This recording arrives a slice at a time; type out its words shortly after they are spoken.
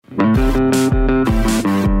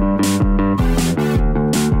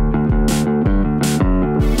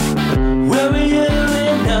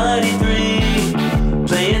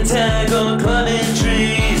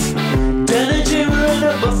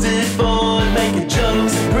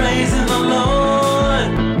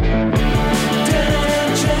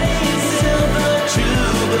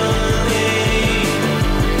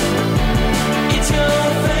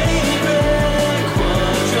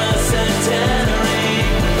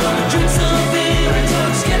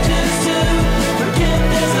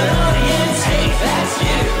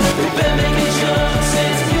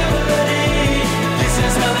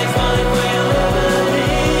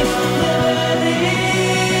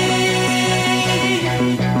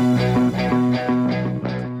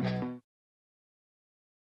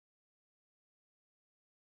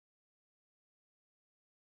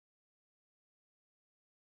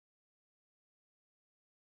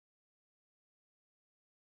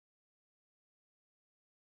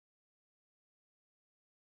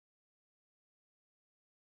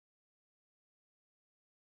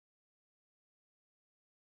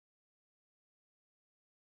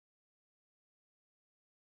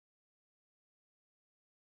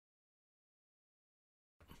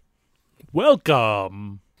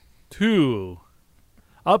Welcome to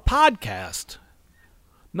a podcast.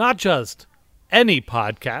 Not just any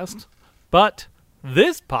podcast, but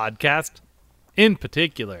this podcast in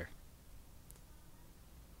particular.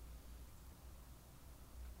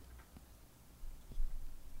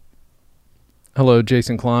 Hello,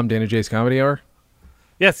 Jason Klom, Dana J's Comedy Hour.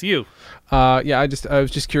 Yes, you. I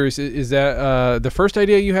was just curious. Is that the first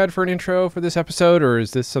idea you had for an intro for this episode, or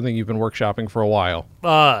is this something you've been workshopping for a while?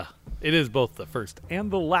 It is both the first and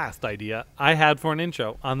the last idea I had for an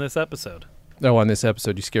intro on this episode. Oh, on this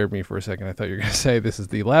episode, you scared me for a second. I thought you were going to say this is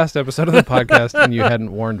the last episode of the podcast, and you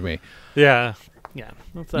hadn't warned me. Yeah.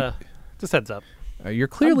 That's just heads up. You're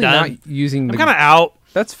clearly not using. I'm kind of out.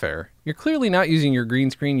 That's fair. You're clearly not using your green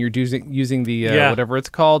screen. You're using the whatever it's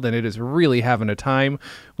called, and it is really having a time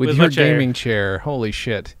with your gaming chair. Holy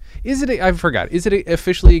shit! Is it? I forgot. Is it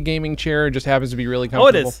officially a gaming chair? It just happens to be really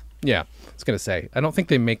comfortable. Oh, it is. Yeah, I was gonna say. I don't think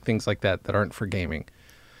they make things like that aren't for gaming.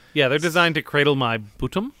 Yeah, they're designed to cradle my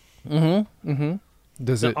bottom.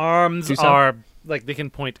 Does the arms are like they can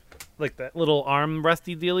point, like that little arm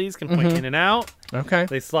resty dealies can point in and out. Okay.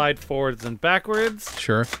 They slide forwards and backwards.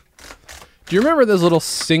 Sure. Do you remember those little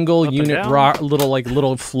single unit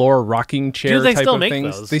little floor rocking chair they type still of make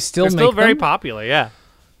things? those. They're still very popular. Yeah.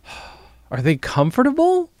 Are they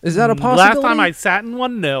comfortable? Is that a possibility? Last time I sat in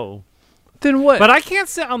one, no. Then what? But I can't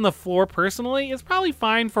sit on the floor personally. It's probably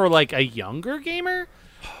fine for like a younger gamer.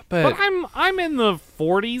 But I'm in the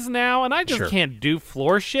 40s now, and I just can't do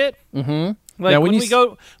floor shit. Mm-hmm. Like now, when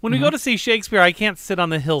we go to see Shakespeare, I can't sit on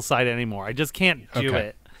the hillside anymore. I just can't do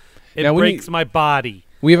it. It breaks my body.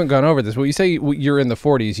 We haven't gone over this. When you say you're in the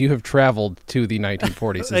 40s, you have traveled to the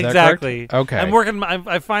 1940s. Is exactly. That correct? Okay.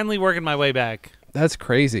 I'm finally working my way back. That's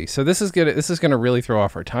crazy. So this is gonna really throw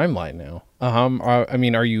off our timeline now. I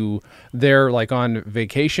mean, are you there like on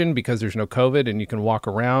vacation because there's no COVID and you can walk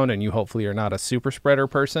around and you hopefully are not a super spreader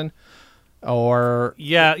person, or we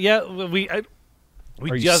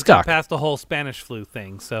just got past the whole Spanish flu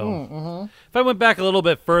thing. So if I went back a little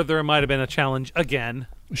bit further, it might have been a challenge again.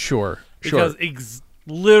 Sure. Because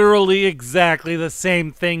literally exactly the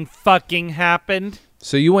same thing fucking happened.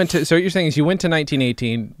 So what you're saying is you went to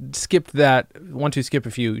 1918, skipped that, skip a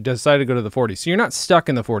few, decided to go to the 40s. So you're not stuck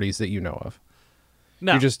in the 40s that you know of.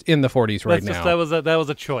 No. You're just in the 40s right now. That was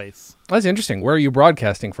a choice. That's interesting. Where are you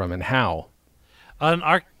broadcasting from and how?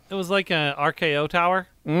 It was like an RKO tower.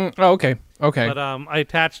 Oh, okay. But I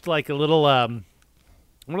attached like a little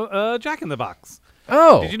Jack in the Box.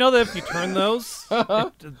 Oh. Did you know that if you turn those,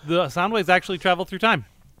 the sound waves actually travel through time?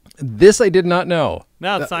 This I did not know.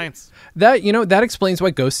 No, it's science. That explains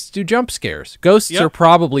why ghosts do jump scares. Ghosts are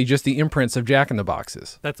probably just the imprints of Jack in the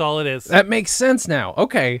Boxes. That's all it is. That makes sense now.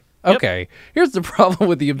 Okay. Here's the problem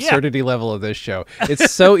with the absurdity level of this show.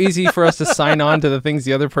 It's so easy for us to sign on to the things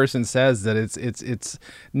the other person says that it's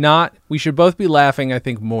not. We should both be laughing, I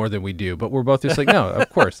think, more than we do, but we're both just like, no, of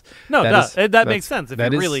course. That makes sense.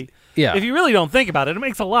 If you really don't think about it, it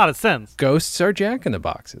makes a lot of sense. Ghosts are Jack in the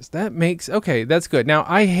Boxes. That's good. Now,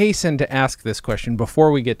 I hasten to ask this question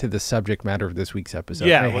before we get to the subject matter of this week's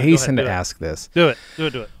episode. I hasten to ask this. Do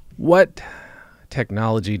it. What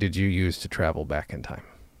technology did you use to travel back in time?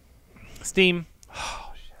 Steam.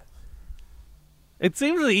 Oh shit! It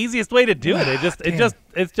seems the easiest way to do it.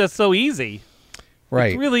 It's just so easy.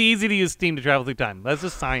 Right. It's really easy to use Steam to travel through time. That's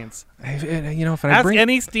just science. Ask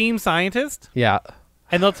any Steam scientist. Yeah.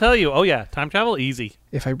 And they'll tell you, oh yeah, time travel easy.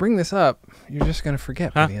 If I bring this up, you're just gonna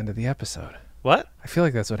forget by the end of the episode. What? I feel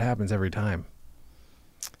like that's what happens every time.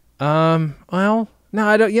 Well, no,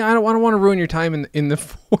 I don't. Yeah, I don't want to ruin your time in the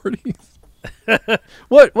 40s.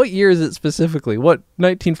 What year is it specifically? What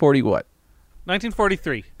 1940? What?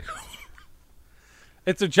 1943.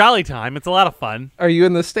 It's a jolly time. It's a lot of fun. Are you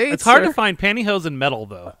in the States? It's hard to find pantyhose and metal,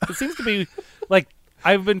 though. It seems to be like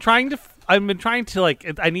I've been trying to I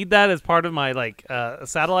need that as part of my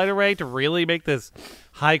satellite array to really make this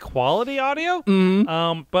high quality audio.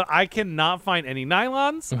 But I cannot find any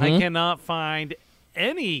nylons. I cannot find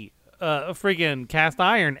any friggin' cast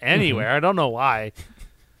iron anywhere. I don't know why.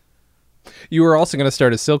 You were also going to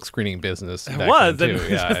start a silk screening business. I was. Too.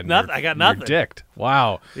 I got nothing. You're dicked.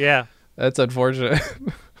 Wow. Yeah. That's unfortunate.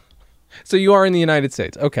 So you are in the United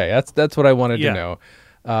States. Okay, that's what I wanted to know.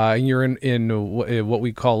 You're in what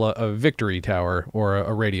we call a victory tower or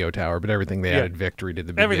a radio tower, but everything they added victory to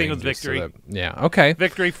the beginning. Everything was victory. So okay.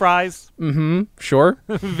 Victory fries. Sure.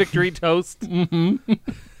 Victory toast.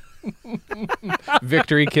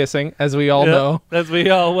 Victory kissing, as we all know. As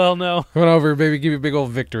we all well know. Come on over, baby. Give you a big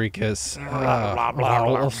old victory kiss.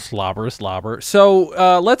 Slobber.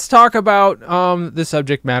 So let's talk about the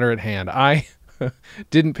subject matter at hand. I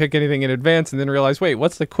didn't pick anything in advance and then realized, wait,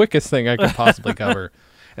 what's the quickest thing I could possibly cover?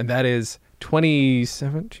 And that is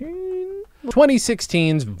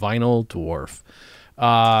 2016's Vinyl Dwarf.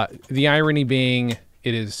 The irony being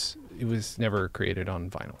it was never created on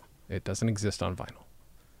vinyl. It doesn't exist on vinyl.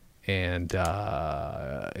 And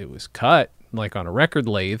it was cut like on a record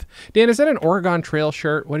lathe. Dan, is that an Oregon Trail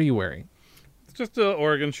shirt? What are you wearing? It's just an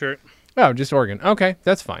Oregon shirt. Oh, just Oregon. Okay,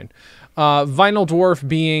 that's fine. Vinyl Dwarf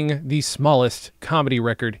being the smallest comedy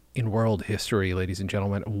record in world history, ladies and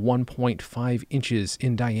gentlemen, 1.5 inches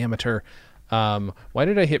in diameter. Why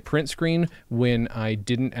did I hit print screen when I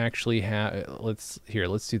didn't actually have? Let's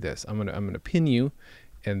do this. I'm gonna pin you,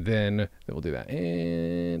 and then we'll do that.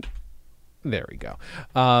 And there we go.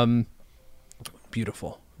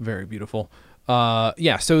 Beautiful, very beautiful.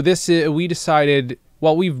 Yeah. So this we decided.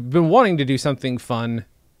 Well, we've been wanting to do something fun,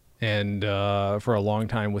 and for a long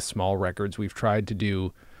time with small records, we've tried to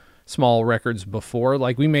do small records before.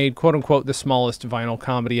 Like we made quote unquote the smallest vinyl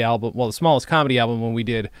comedy album. Well, the smallest comedy album when we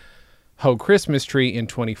did Ho Christmas Tree in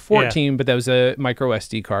 2014, but that was a micro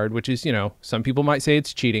SD card, which is, some people might say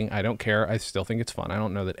it's cheating. I don't care. I still think it's fun. I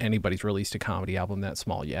don't know that anybody's released a comedy album that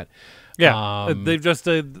small yet. Yeah, they've just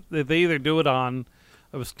they either do it on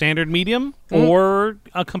a standard medium or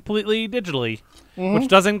completely digitally, which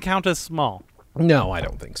doesn't count as small. No, I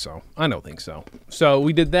don't think so. So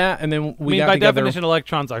we did that, and then we got by together. definition,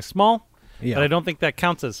 electrons are small, Yeah. but I don't think that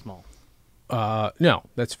counts as small. No,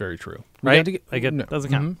 that's very true. Right? It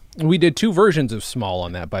doesn't count. We did 2 versions of small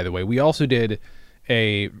on that, by the way. We also did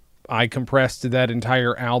I compressed that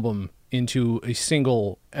entire album into a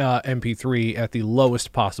single MP3 at the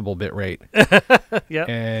lowest possible bit rate. Yeah.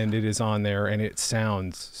 And it is on there, and it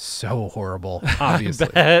sounds so horrible, obviously.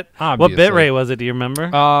 What bit rate was it? Do you remember?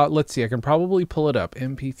 Let's see. I can probably pull it up.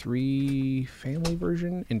 MP3 family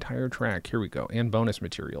version, entire track. Here we go. And bonus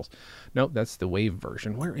materials. Nope, that's the WAV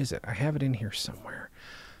version. Where is it? I have it in here somewhere.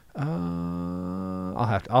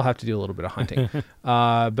 I'll have to do a little bit of hunting.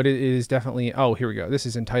 But it is definitely, here we go. This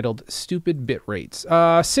is entitled Stupid Bit Rates.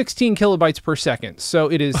 16 kilobytes per second.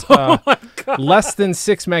 So it is less than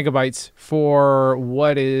 6 megabytes for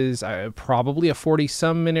what is probably a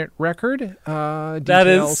 40-some minute record. That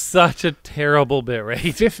is such a terrible bit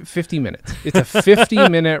rate. 50 minutes. It's a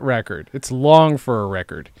 50-minute record. It's long for a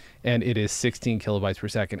record, and it is 16 kilobytes per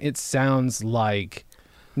second. It sounds like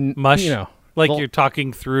mush. Like you're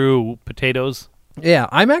talking through potatoes. Yeah,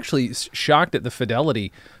 I'm actually shocked at the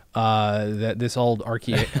fidelity that this old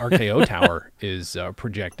RKO tower is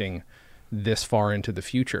projecting this far into the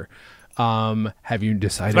future. Have you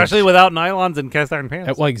decided... Especially without nylons and cast iron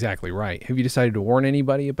pans. Well, exactly right. Have you decided to warn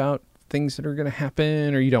anybody about things that are going to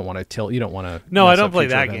happen, or you don't want to tilt? You don't want to... No, I don't play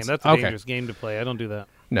that game. That's a dangerous game to play. I don't do that.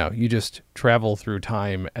 No, you just travel through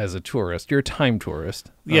time as a tourist. You're a time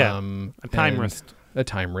tourist. Yeah, a timerist. A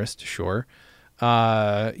timerist, sure.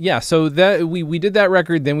 So that we did that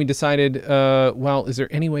record. Then we decided, is there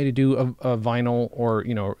any way to do a vinyl or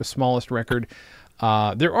a smallest record?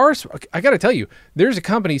 There are. I got to tell you, there's a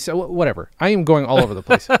company. So whatever. I am going all over the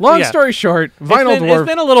place. Long story short, Vinyl Dwarf. It's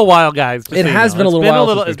been a little while, guys. It has been a little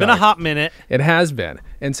while. It's been a hot minute. It has been,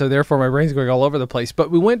 and so therefore my brain's going all over the place.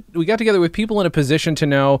 But we got together with people in a position to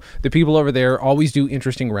know the people over there always do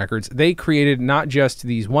interesting records. They created not just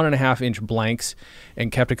these 1.5-inch blanks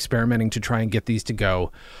and kept experimenting to try and get these to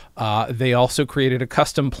go. They also created a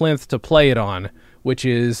custom plinth to play it on, which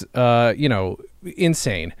is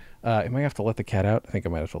insane. I might have to let the cat out. I think I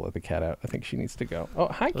might have to let the cat out. I think she needs to go. Oh,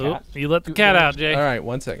 hi, cat. You let the cat out, Jay. All right,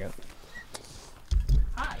 1 second.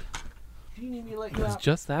 Hi. Do you need me to let you out? It's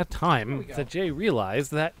just that time that Jay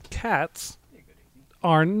realized that cats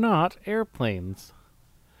are not airplanes,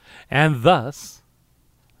 and thus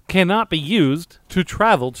cannot be used to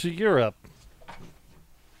travel to Europe.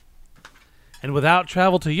 And without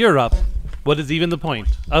travel to Europe, what is even the point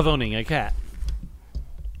of owning a cat?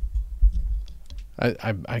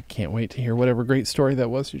 I can't wait to hear whatever great story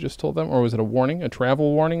that was you just told them. Or was it a warning, a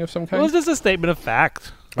travel warning of some kind? It was just a statement of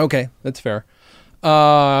fact. Okay, that's fair.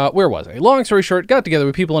 Where was I? Long story short, got together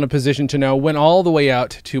with people in a position to know, went all the way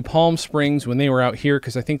out to Palm Springs when they were out here,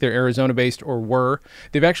 because I think they're Arizona-based, or were.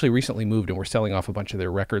 They've actually recently moved, and we're selling off a bunch of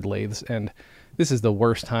their record lathes, and this is the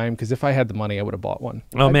worst time, because if I had the money, I would have bought one.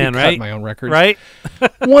 Oh, man, right? My own records. Right?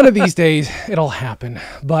 One of these days, it'll happen.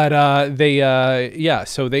 But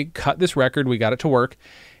so they cut this record. We got it to work.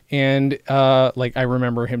 And I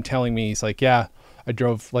remember him telling me, he's like, yeah, I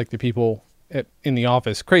drove the people in the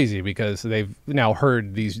office crazy because they've now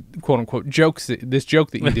heard these quote-unquote jokes, this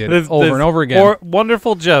joke that you did over and over again.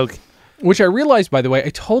 Wonderful joke. Which I realized, by the way,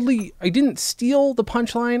 I didn't steal the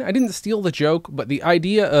punchline. I didn't steal the joke, but the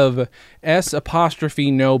idea of S'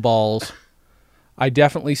 no balls I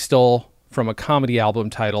definitely stole from a comedy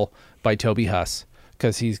album title by Toby Huss,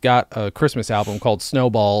 because he's got a Christmas album called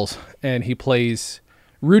Snowballs, and he plays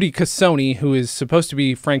Rudy Cassoni, who is supposed to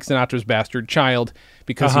be Frank Sinatra's bastard child,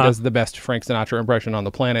 because he does the best Frank Sinatra impression on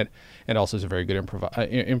the planet, and also is a very good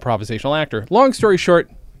improvisational actor. Long story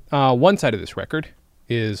short, one side of this record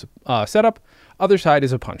is setup, other side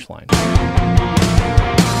is a punchline.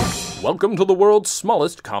 Welcome to the world's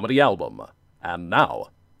smallest comedy album. And now,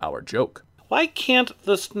 our joke. Why can't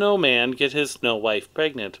the snowman get his snow wife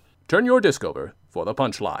pregnant? Turn your disc over for the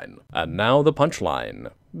punchline. And now the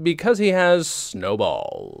punchline. Because he has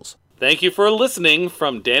snowballs. Thank you for listening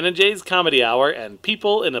from Dan and Jay's Comedy Hour and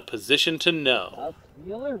people in a position to know.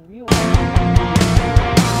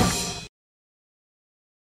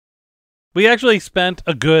 We actually spent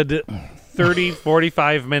a good 30,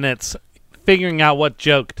 45 minutes figuring out what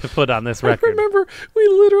joke to put on this record. I remember we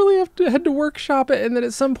literally had to workshop it, and then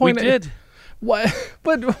at some point... We did.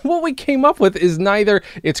 But what we came up with is neither...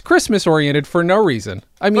 It's Christmas-oriented for no reason.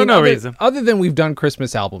 I mean, reason. Other than we've done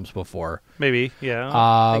Christmas albums before. Maybe, yeah.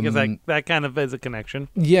 I guess that kind of is a connection.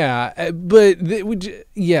 Yeah, but...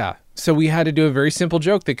 So we had to do a very simple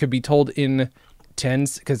joke that could be told in 20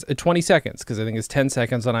 seconds, because I think it's 10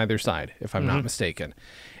 seconds on either side, if I'm not mistaken.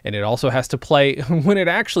 And it also has to play, when it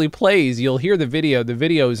actually plays, you'll hear the video. The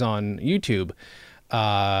video's on YouTube.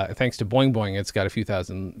 Thanks to Boing Boing, it's got a few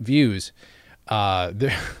thousand views.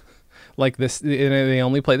 Like this, they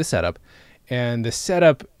only play the setup. And the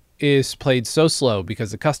setup is played so slow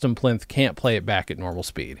because the custom plinth can't play it back at normal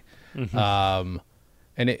speed.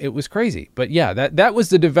 And it was crazy. But yeah, that was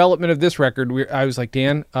the development of this record. I was like,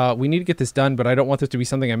 Dan, we need to get this done, but I don't want this to be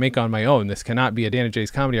something I make on my own. This cannot be a Dan and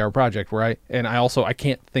Jay's Comedy Hour project where I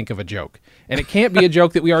can't think of a joke. And it can't be a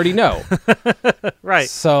joke that we already know. Right.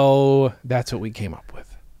 So that's what we came up with.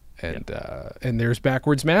 And and there's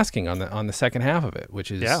backwards masking on the second half of it,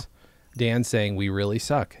 which is Dan saying we really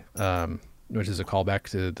suck, which is a callback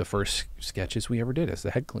to the first sketches we ever did as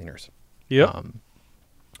the Head Cleaners. Yep.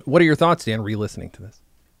 What are your thoughts, Dan, re-listening to this?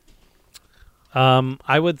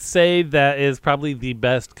 I would say that is probably the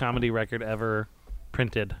best comedy record ever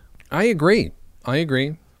printed. I agree. I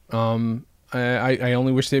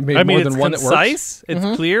only wish they made more than one that works. It's concise.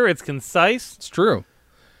 It's clear. It's concise. It's true.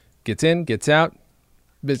 Gets in, gets out.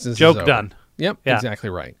 Business joke is over. done. Yep,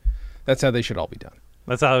 exactly right. That's how they should all be done.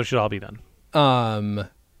 That's how it should all be done.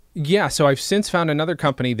 Yeah, so I've since found another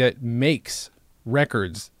company that makes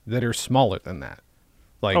records that are smaller than that.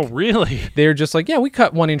 Like, oh, really? They're just like, yeah, we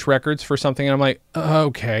cut 1-inch records for something. And I'm like,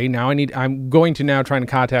 okay, now I'm going to now try and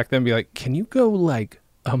contact them and be like, can you go like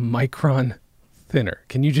a micron thinner?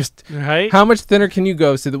 Can you just, how much thinner can you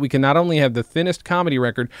go so that we can not only have the thinnest comedy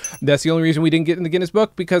record? That's the only reason we didn't get in the Guinness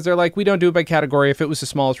book, because they're like, we don't do it by category. If it was the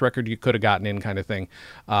smallest record you could have gotten in, kind of thing.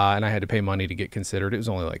 And I had to pay money to get considered. It was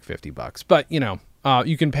only like $50. But, you know,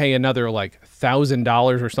 you can pay another like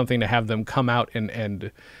 $1,000 or something to have them come out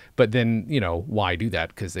and but then, you know, why do that?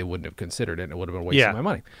 Because they wouldn't have considered it, and it would have been wasting my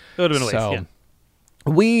money. It would have been a waste,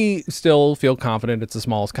 we still feel confident it's the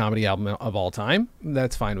smallest comedy album of all time.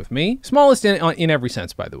 That's fine with me. Smallest in every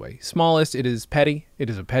sense, by the way. Smallest, it is petty. It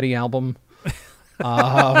is a petty album.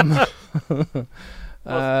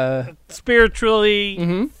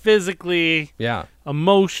 Spiritually, physically,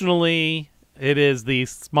 emotionally, it is the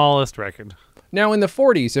smallest record. Now, in the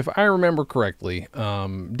 40s, if I remember correctly,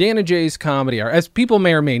 Dan and Jay's Comedy Hour, as people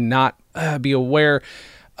may or may not be aware,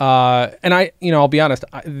 and I'll be honest,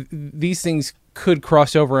 these things could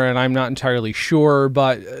cross over, and I'm not entirely sure,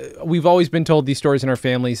 but we've always been told these stories in our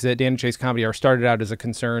families that Dan and Jay's Comedy Hour started out as a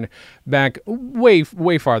concern back way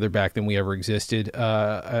farther back than we ever existed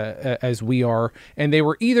as we are, and they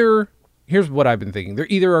were either... Here's what I've been thinking. They're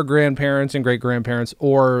either our grandparents and great-grandparents,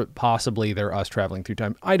 or possibly they're us traveling through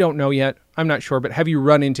time. I don't know yet. I'm not sure, but have you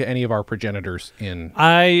run into any of our progenitors in...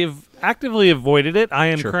 I've actively avoided it. I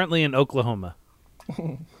am currently in Oklahoma.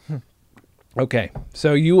 Okay,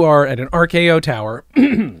 so you are at an RKO tower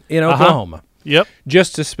in Oklahoma. Yep.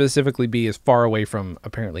 Just to specifically be as far away from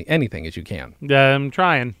apparently anything as you can. I'm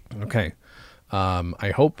trying. Okay.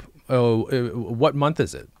 I hope... what month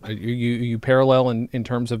is it? You parallel in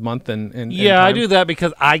terms of month and time? I do that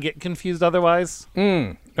because I get confused otherwise.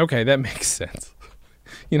 Okay, that makes sense.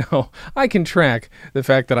 You know, I can track the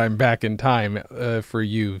fact that I'm back in time for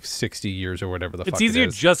you 60 years or whatever the fuck it is. It's easier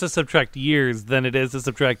just to subtract years than it is to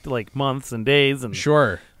subtract like months and days and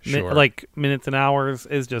sure. Like minutes and hours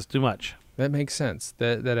is just too much. That makes sense.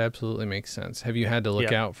 That absolutely makes sense. Have you had to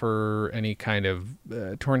look out for any kind of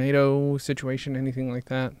tornado situation, anything like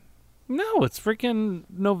that? No, it's freaking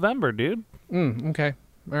November, dude. Okay.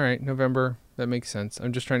 All right, November. That makes sense.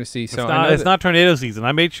 I'm just trying to see. It's So not, it's not tornado season.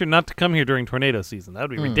 I made sure not to come here during tornado season. That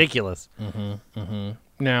would be ridiculous.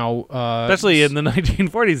 now, Especially in the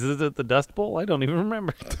 1940s. Is it the Dust Bowl? I don't even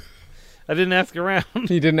remember. I didn't ask around.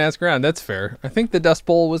 You didn't ask around. That's fair. I think the Dust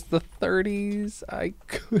Bowl was the 30s. I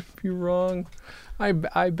could be wrong. I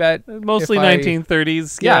bet. Mostly if I-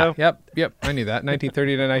 1930s. Yeah. Yep. I knew that.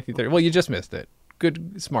 1930 to 1930. Well, you just missed it.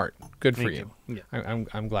 Good, smart. Good for Thank you. you.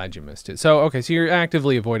 I'm glad you missed it. So, okay. So you're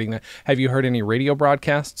actively avoiding that. Have you heard any radio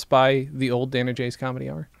broadcasts by the old Dana J's Comedy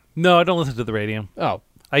Hour? No, I don't listen to the radio. Oh,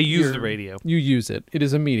 I use the radio. you use it. It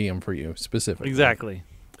is a medium for you specifically. Exactly.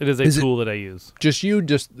 It is a tool that I use. Just you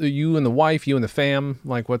and the wife, you and the fam.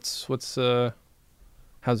 Like, how's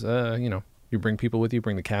you bring people with you,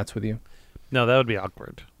 bring the cats with you. No, that would be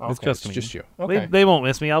awkward. It's Okay, just it's me. just you. Okay. They won't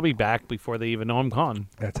miss me. I'll be back before they even know I'm gone.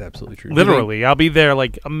 That's absolutely true. Literally, I'll be there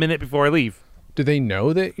like a minute before I leave. Do they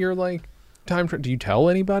know that you're like do you tell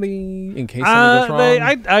anybody in case something goes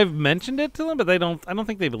wrong? I've mentioned it to them, but I don't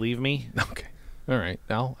think they believe me. Okay. All right.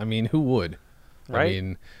 Well, I mean, who would? Right? I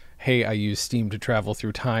mean, hey, I use steam to travel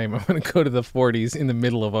through time. I'm going to go to the 40s in the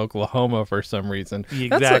middle of Oklahoma for some reason.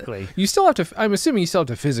 Exactly. You still have to. I'm assuming you still have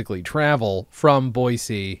to physically travel from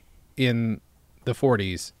Boise in the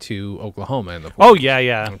 40s to Oklahoma in the 40s. Oh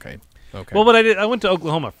yeah. Okay. Well, what I did, I went to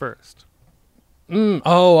Oklahoma first.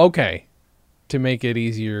 Oh, okay. To make it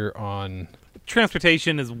easier on.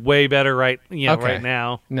 Transportation is way better right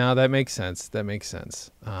now. No, that makes sense. It's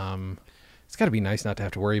got to be nice not to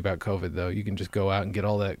have to worry about COVID, though. You can just go out and get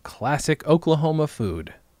all that classic Oklahoma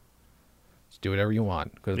food. Just do whatever you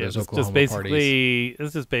want. Go to those Oklahoma parties.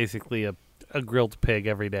 This is basically a grilled pig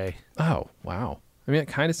every day. Oh, wow. I mean, it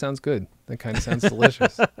kind of sounds good. That kind of sounds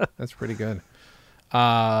delicious. That's pretty good.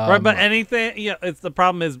 Right, but anything, the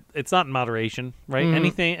problem is it's not in moderation, right?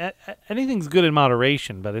 Anything's good in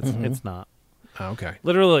moderation, but it's not. Okay.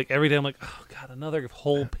 Literally, like every day, I'm like, oh god, another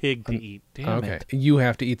whole pig to eat. Damn it. You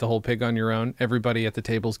have to eat the whole pig on your own. Everybody at the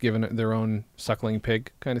table's given it their own suckling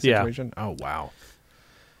pig kind of situation. Yeah. Oh wow.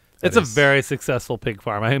 It's a very successful pig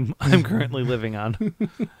farm. I'm currently living on.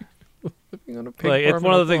 Living on a pig farm it's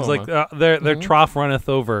one of the things like their trough runneth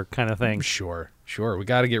over kind of thing. Sure. We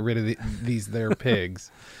got to get rid of these their pigs.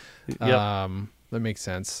 Yep. That makes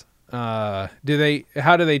sense. How do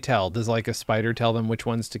they tell? Does like a spider tell them which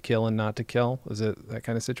ones to kill and not to kill? Is it that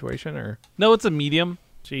kind of situation or? No, it's a medium.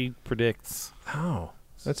 She predicts. Oh,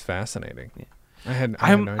 that's fascinating. Yeah. I had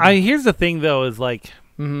no idea. Here's the thing though, is like,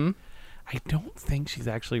 I don't think she's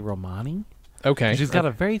actually Romani. Okay. She's got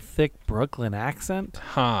a very thick Brooklyn accent.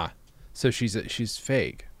 Huh. So she's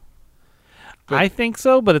fake. But, I think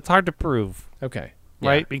so, but it's hard to prove. Okay.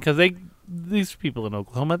 Right? Yeah. Because these people in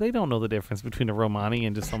Oklahoma, they don't know the difference between a Romani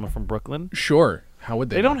and just someone from Brooklyn. Sure. How would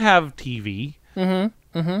they? They don't have TV.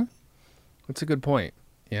 That's a good point.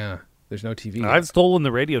 Yeah. There's no TV. I've stolen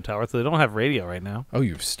the radio tower, so they don't have radio right now.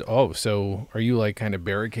 Oh, so are you like kind of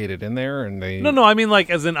barricaded in there and they? No. I mean, like,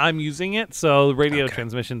 as in I'm using it, so radio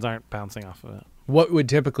transmissions aren't bouncing off of it. What would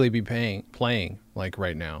typically be playing like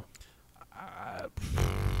right now?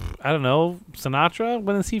 I don't know. Sinatra?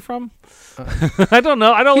 When is he from? I don't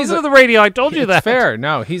know. I don't listen to the radio. I told you that. Fair.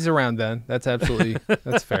 No, he's around then. That's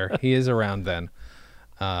fair. He is around then.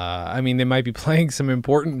 I mean, they might be playing some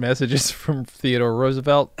important messages from Theodore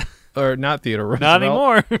Roosevelt, or not Theodore Roosevelt. Not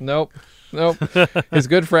anymore. Nope. His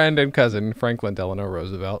good friend and cousin, Franklin Delano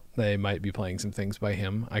Roosevelt. They might be playing some things by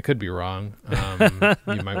him. I could be wrong.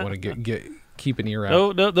 You might want to keep an ear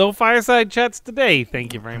out. No fireside chats today.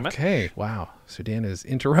 Thank you very much. Okay. Wow. So Dan is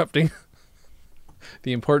interrupting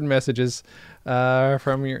the important messages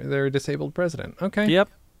from their disabled president. Okay. Yep.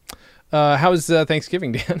 How's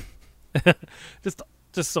Thanksgiving, Dan?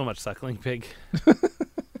 Just so much suckling pig.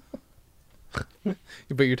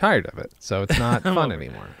 But you're tired of it, so it's not fun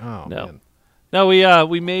anymore. Oh no. Man. No,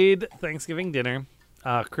 we made Thanksgiving dinner.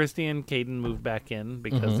 Christy and Caden moved back in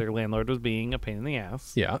because their landlord was being a pain in the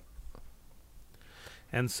ass. Yeah.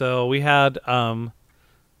 And so we had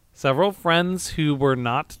several friends who were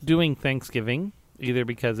not doing Thanksgiving, either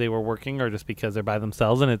because they were working or just because they're by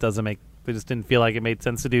themselves, and they just didn't feel like it made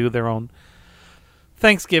sense to do their own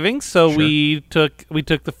Thanksgiving. So Sure. we took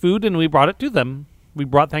the food and we brought it to them. We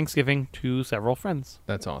brought Thanksgiving to several friends.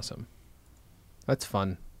 That's awesome. That's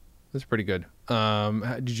fun. That's pretty good.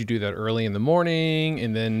 Did you do that early in the morning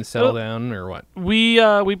and then settle down, or what?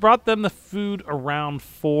 We brought them the food around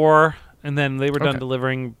 4. And then they were done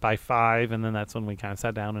delivering by 5, and then that's when we kind of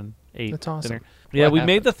sat down and ate. That's awesome. Dinner. Yeah, we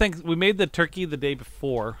made the turkey the day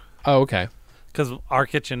before. Oh, okay. Because our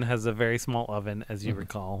kitchen has a very small oven, as you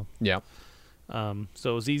recall. Yeah.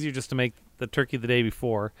 So it was easier just to make the turkey the day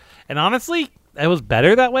before. And honestly, it was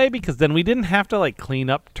better that way because then we didn't have to like clean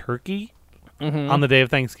up turkey on the day of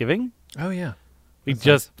Thanksgiving. Oh yeah. We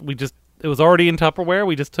just it was already in Tupperware.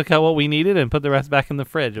 We just took out what we needed and put the rest back in the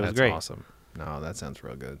fridge. It was great. That's awesome. No, that sounds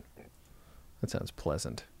real good. That sounds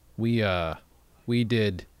pleasant. We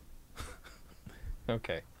did.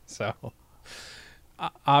 Okay, so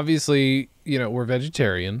obviously, we're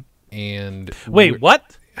vegetarian, and Wait,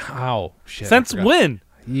 what? Oh shit! Since when?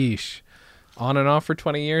 Yeesh. On and off for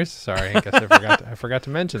 20 years. Sorry, I guess I forgot to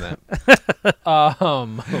mention that.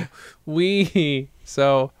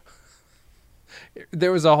 So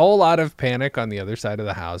there was a whole lot of panic on the other side of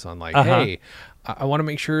the house on like, hey, I want to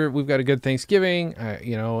make sure we've got a good Thanksgiving,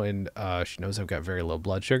 and she knows I've got very low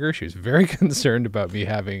blood sugar. She was very concerned about me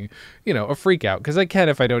having, a freak out because I can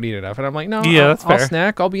if I don't eat enough. And I'm like, no, that's I'll fair.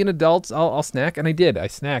 snack. I'll be an adult. I'll snack. And I did. I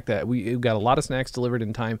snacked that. We got a lot of snacks delivered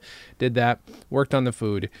in time. Did that. Worked on the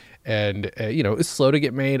food. And, it was slow to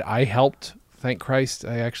get made. I helped. Thank Christ.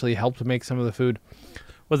 I actually helped make some of the food.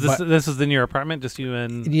 Was this was in your apartment, just you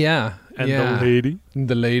and the lady?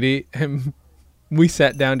 The lady. And we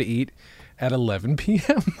sat down to eat at 11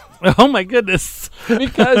 p.m. Oh my goodness!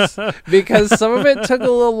 because some of it took a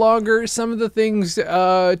little longer. Some of the things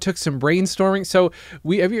took some brainstorming. So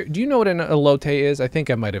do you know what an elote is? I think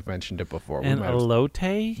I might have mentioned it before. An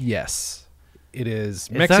elote? Yes, it is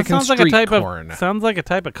Mexican that street corn. Sounds like a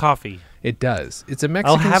type of coffee. It does. It's a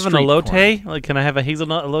Mexican I'll have street an elote. corn. Like, can I have a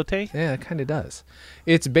hazelnut elote? Yeah, it kind of does.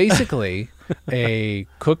 It's basically a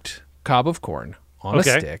cooked cob of corn on a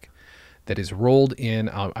stick that is rolled in.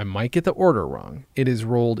 I might get the order wrong. It is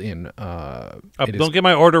rolled in. Don't get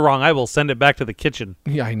my order wrong. I will send it back to the kitchen.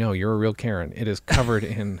 Yeah, I know. You're a real Karen. It is covered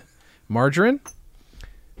in margarine,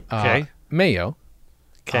 mayo,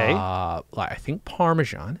 I think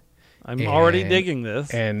Parmesan. I'm already digging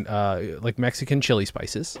this. And like Mexican chili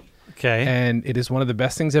spices. Okay. And it is one of the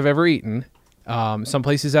best things I've ever eaten. Some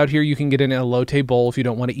places out here you can get an elote bowl if you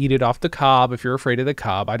don't want to eat it off the cob, if you're afraid of the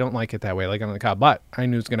cob. I don't like it that way, like on the cob, but I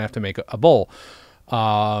knew I was going to have to make a bowl.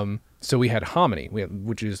 So we had hominy,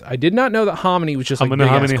 which is, I did not know that hominy was just like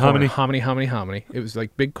big-ass corn. Hominy. It was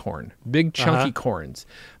like big corn, big chunky corns.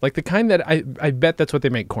 Like the kind that I bet that's what they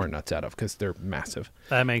make corn nuts out of because they're massive.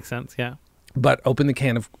 That makes sense, yeah. But opened the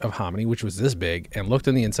can of hominy, which was this big, and looked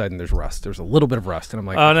on the inside, and there's rust. There's a little bit of rust. And I'm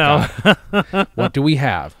like, oh, no. What do we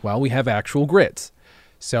have? Well, we have actual grits.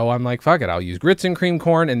 So I'm like, fuck it. I'll use grits and cream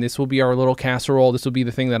corn, and this will be our little casserole. This will be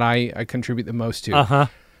the thing that I contribute the most to.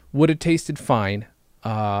 Would have tasted fine,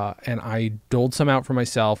 and I doled some out for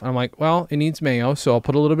myself. And I'm like, well, it needs mayo, so I'll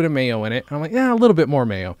put a little bit of mayo in it. And I'm like, yeah, a little bit more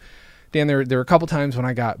mayo. Dan, there were a couple times when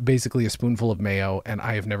I got basically a spoonful of mayo, and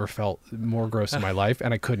I have never felt more gross in my life,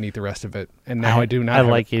 and I couldn't eat the rest of it. And now I do not. I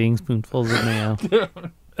like eating spoonfuls of mayo.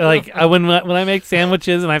 Like when I make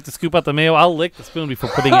sandwiches and I have to scoop out the mayo, I'll lick the spoon before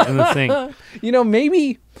putting it in the sink.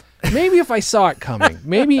 Maybe if I saw it coming,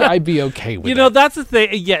 maybe I'd be okay with it. That's the thing.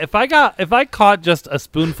 Yeah, if I caught just a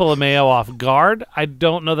spoonful of mayo off guard, I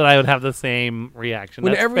don't know that I would have the same reaction.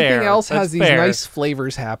 When That's everything fair. else has That's these fair. nice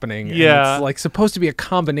flavors happening. Yeah. And it's like supposed to be a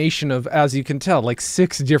combination of, as you can tell, like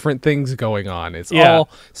 6 different things going on. It's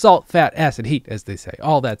all salt, fat, acid, heat, as they say.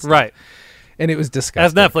 All that stuff. Right. And it was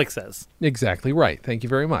disgusting. As Netflix says. Exactly right. Thank you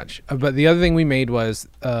very much. But the other thing we made was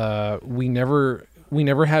we never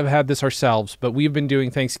have had this ourselves, but we've been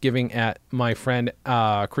doing Thanksgiving at my friend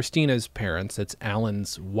Christina's parents. That's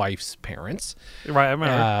Alan's wife's parents. Right, I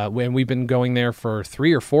remember. When we've been going there for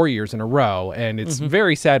 3 or 4 years in a row, and it's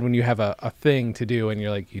very sad when you have a thing to do and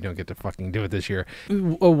you're like, you don't get to fucking do it this year.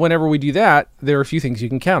 Whenever we do that, there are a few things you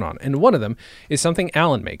can count on, and one of them is something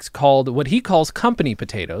Alan makes called what he calls company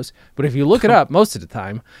potatoes, but if you look it up, most of the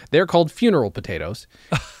time, they're called funeral potatoes.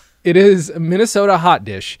 It is a Minnesota hot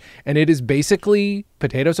dish, and it is basically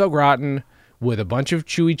potatoes au gratin with a bunch of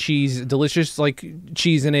chewy cheese, delicious like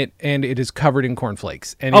cheese in it, and it is covered in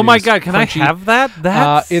cornflakes. And oh my God, can crunchy. I have that?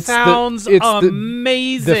 That sounds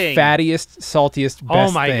amazing. The fattiest, saltiest, best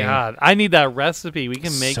Oh my thing. God, I need that recipe. We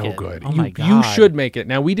can make it. So good. Oh my God. You should make it.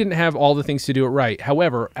 Now, we didn't have all the things to do it right.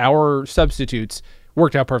 However, our substitutes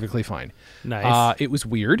worked out perfectly fine. Nice. It was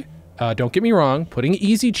weird. Don't get me wrong. Putting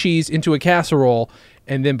easy cheese into a casserole,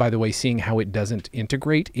 and then, by the way, seeing how it doesn't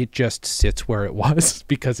integrate, it just sits where it was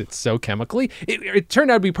because it's so chemically. It turned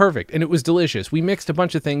out to be perfect, and it was delicious. We mixed a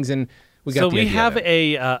bunch of things, and we got so the we idea have of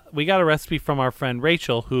it. we got a recipe from our friend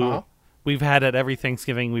Rachel, who we've had at every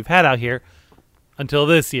Thanksgiving we've had out here until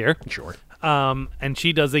this year. Sure. And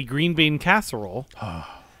she does a green bean casserole.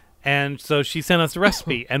 And so she sent us a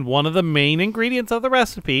recipe, and one of the main ingredients of the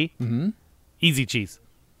recipe, easy cheese.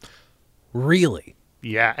 Really?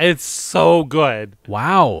 Yeah, it's so good.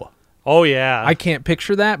 Wow. Oh yeah. I can't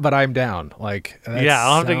picture that, but I'm down. Like,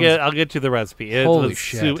 I'll get you the recipe. Holy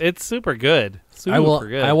shit. It's super good. Super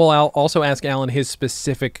good. I will also ask Alan his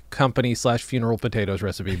specific company / funeral potatoes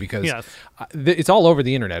recipe because Yes. it's all over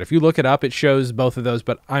the internet. If you look it up, it shows both of those.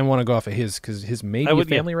 But I want to go off of his because his may be a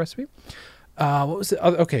family recipe. What was it?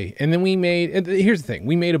 Okay, and then we made. Here's the thing: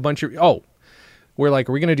 we made a bunch of. We're like,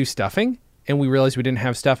 are we gonna do stuffing? And we realized we didn't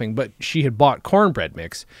have stuffing, but she had bought cornbread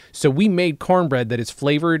mix. So we made cornbread that is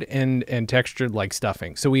flavored and textured like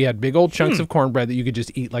stuffing. So we had big old chunks of cornbread that you could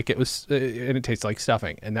just eat like it was, and it tastes like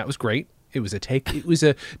stuffing. And that was great. It was a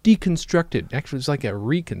deconstructed. Actually, it's like a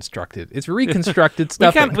reconstructed. It's reconstructed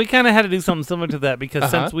stuffing. We kind of had to do something similar to that because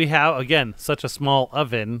since we have, again, such a small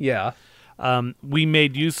oven, Yeah. We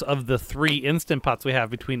made use of the 3 Instant Pots we have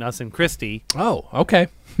between us and Christy. Oh, okay.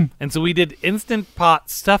 And so we did Instant Pot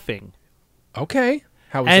stuffing. Okay.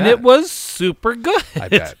 How was and that? it was super good. I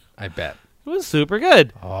bet. It was super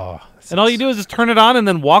good. Oh. And all you do is just turn it on and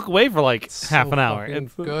then walk away for like half so an hour. fucking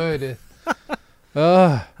It's good.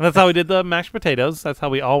 And that's how we did the mashed potatoes. That's how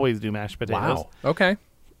we always do mashed potatoes. Wow. Okay.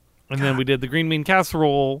 And then we did the green bean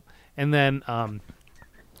casserole. And then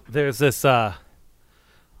there's this, was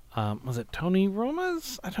it Tony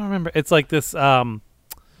Roma's? I don't remember. It's like this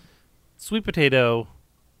sweet potato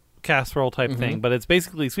casserole type thing, but it's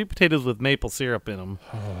basically sweet potatoes with maple syrup in them.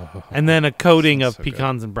 And then a coating of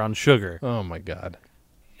pecans and brown sugar. Oh, my God.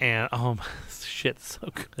 And, shit, so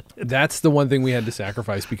good. That's the one thing we had to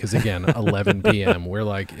sacrifice because, again, 11 p.m. We're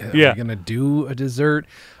like, are we going to do a dessert?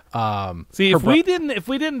 See, if we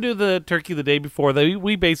didn't do the turkey the day before,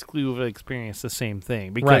 we basically would have experienced the same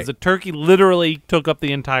thing because the turkey literally took up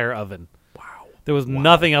the entire oven. Wow. There was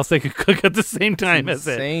nothing else they could cook at the same time as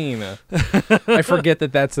it. Insane. I forget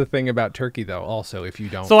that that's the thing about turkey, though. Also, if you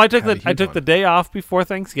don't. So I took the day off before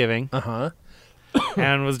Thanksgiving.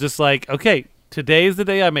 And was just like, okay, today is the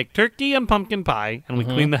day I make turkey and pumpkin pie, and we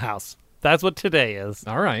clean the house. That's what today is.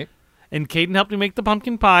 All right. And Caden helped me make the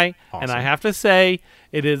pumpkin pie, and I have to say,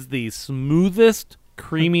 it is the smoothest,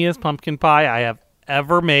 creamiest pumpkin pie I have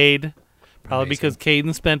ever made. Probably because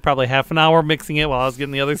Caden spent probably half an hour mixing it while I was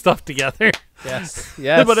getting the other stuff together. Yes,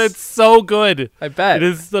 yes. But it's so good. I bet. It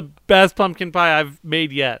is the best pumpkin pie I've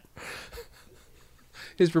made yet.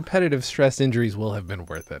 His repetitive stress injuries will have been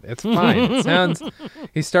worth it. It's fine. It sounds.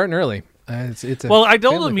 He's starting early. Well, I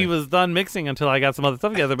told him he was done mixing until I got some other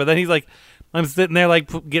stuff together, but then he's like, I'm sitting there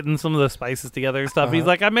like getting some of the spices together and stuff. He's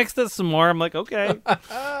like, I mixed it some more. I'm like, okay.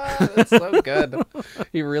 That's so good.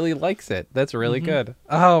 He really likes it. That's really good.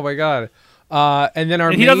 Oh my God. And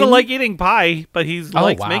then he doesn't like eating pie, but he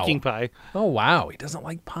likes making pie. Oh wow, he doesn't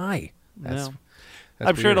like pie. That's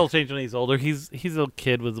I'm sure it'll change when he's older. He's a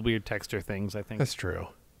kid with weird texture things, I think. That's true.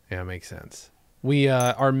 Yeah, makes sense. We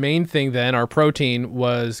our main thing then, our protein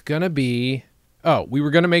was gonna be we were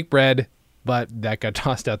gonna make bread, but that got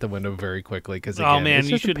tossed out the window very quickly because man,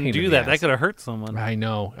 you shouldn't do that. That could have hurt someone. I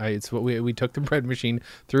know. It's what we took the bread machine,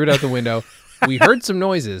 threw it out the window. We heard some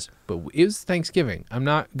noises, but it was Thanksgiving. I'm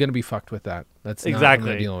not gonna be fucked with that. That's not what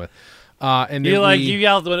I'm dealing with. And you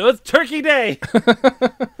yelled when it was Turkey Day.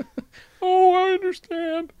 Oh, I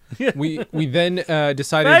understand. We then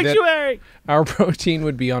decided Sanctuary. that our protein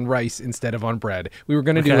would be on rice instead of on bread. We were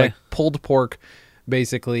going to do like pulled pork,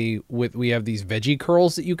 basically. We have these veggie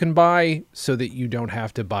curls that you can buy, so that you don't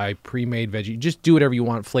have to buy pre-made veggie. Just do whatever you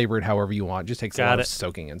want, flavor it however you want. Just takes a lot of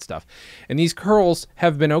soaking and stuff. And these curls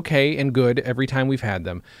have been okay and good every time we've had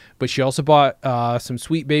them. But she also bought some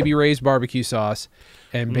Sweet Baby Ray's barbecue sauce,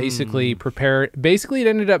 and basically prepared. Basically, it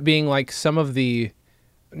ended up being like some of the.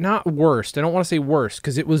 Not worst. I don't want to say worst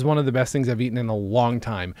because it was one of the best things I've eaten in a long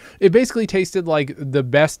time. It basically tasted like the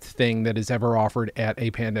best thing that is ever offered at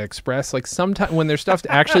a Panda Express. Like sometimes when their stuff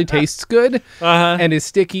actually tastes good and is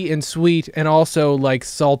sticky and sweet and also like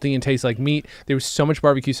salty and tastes like meat. There was so much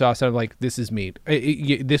barbecue sauce. I'm like, this is meat.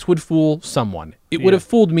 This would fool someone. It would have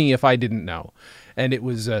fooled me if I didn't know. And it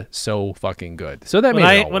was so fucking good. So that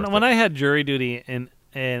made it all when I had jury duty in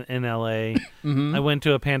LA, I went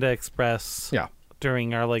to a Panda Express. Yeah.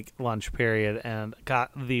 During our lunch period and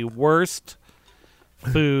got the worst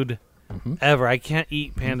food ever. I can't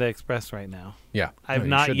eat Panda Express right now. Yeah. I've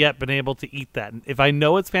not yet been able to eat that. If I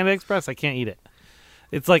know it's Panda Express, I can't eat it.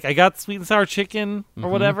 It's like I got sweet and sour chicken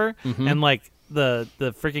or whatever and like the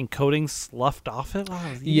freaking coating sloughed off it.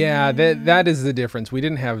 Yeah, that is the difference. We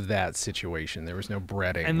didn't have that situation. There was no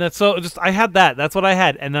breading. And that's I had that. That's what I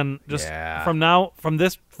had. And then just from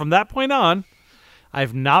that point on,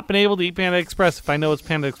 I've not been able to eat Panda Express if I know it's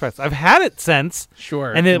Panda Express. I've had it since.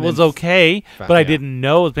 Sure. And it was okay, but I didn't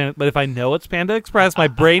know it was Panda. But if I know it's Panda Express, my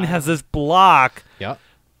brain has this block. Yep.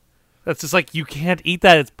 That's just like, you can't eat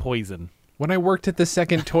that. It's poison. When I worked at the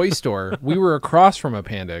second toy store, we were across from a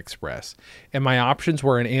Panda Express. And my options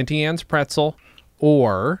were an Auntie Anne's pretzel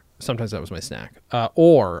or sometimes that was my snack,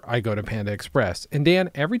 or I go to Panda Express. And Dan,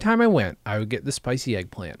 every time I went, I would get the spicy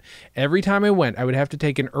eggplant. Every time I went, I would have to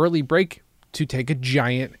take an early break to take a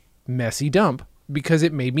giant messy dump because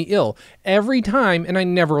it made me ill every time, and I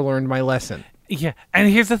never learned my lesson. Yeah, and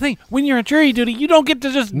here's the thing: when you're on jury duty, you don't get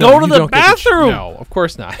to just go to the bathroom. No, of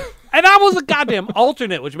course not. And I was a goddamn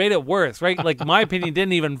alternate, which made it worse, right? Like, my opinion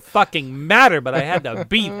didn't even fucking matter, but I had to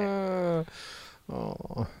be there.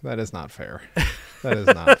 Oh, that is not fair. That is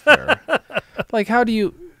not fair. Like, how do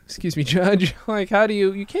you, excuse me, Judge? Like, how do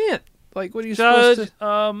you can't. Like, what are you Judge, supposed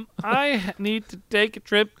to? I need to take a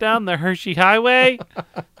trip down the Hershey Highway.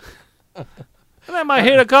 And I might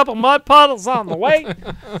hit a couple mud puddles on the way.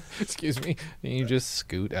 Excuse me. And you just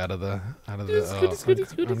scoot out of the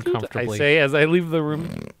Scoot. uncomfortably. I say as I leave the room.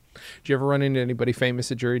 Did you ever run into anybody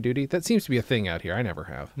famous at jury duty? That seems to be a thing out here. I never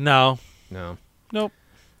have. No. No. Nope.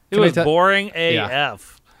 It Can I was tell- boring AF. Yeah.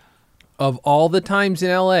 Of all the times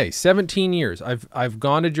in LA, 17 years, I've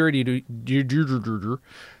gone to jury duty,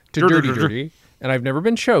 and I've never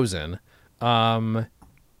been chosen. And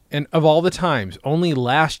of all the times, only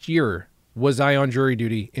last year was I on jury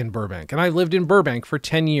duty in Burbank. And I lived in Burbank for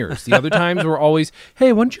 10 years. The other times were always,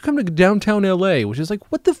 hey, why don't you come to downtown LA? Which is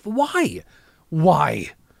like, what the, why?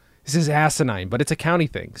 Why? This is asinine, but it's a county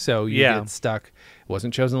thing. So you get stuck.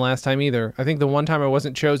 Wasn't chosen last time either. I think the one time I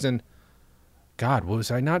wasn't chosen, God, was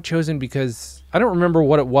I not chosen because I don't remember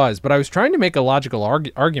what it was, but I was trying to make a logical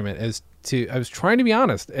argument as to, I was trying to be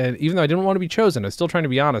honest. And even though I didn't want to be chosen, I was still trying to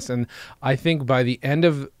be honest. And I think by the end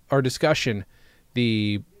of our discussion,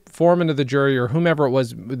 the foreman of the jury or whomever it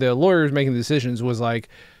was, the lawyers making the decisions was like,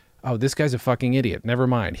 oh, this guy's a fucking idiot. Never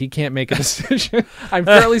mind. He can't make a decision. I'm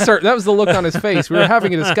fairly certain. That was the look on his face. We were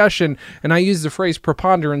having a discussion, and I used the phrase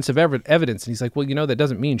preponderance of evidence. And he's like, well, that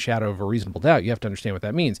doesn't mean shadow of a reasonable doubt. You have to understand what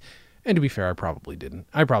that means. And to be fair, I probably didn't.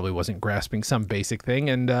 I probably wasn't grasping some basic thing,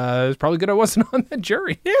 and it was probably good I wasn't on the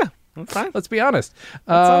jury. Yeah, that's fine. Let's be honest.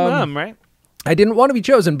 That's on them, right? I didn't want to be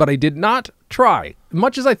chosen, but I did not try.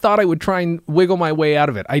 Much as I thought I would try and wiggle my way out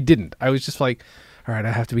of it, I didn't. I was just like, all right,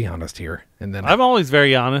 I have to be honest here. And then I'm always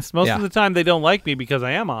very honest. Most of the time, they don't like me because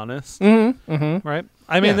I am honest. Right?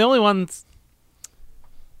 I mean, the only ones.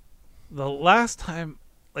 The last time,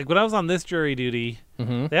 like when I was on this jury duty,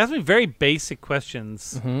 they asked me very basic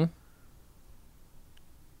questions.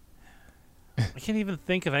 I can't even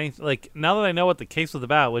think of anything. Like, now that I know what the case was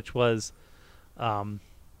about, which was, it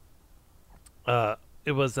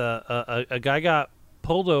was a guy got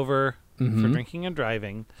pulled over for drinking and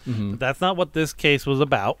driving. But that's not what this case was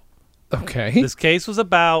about. Okay. This case was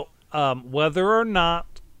about whether or not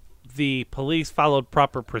the police followed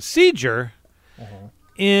proper procedure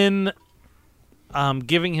in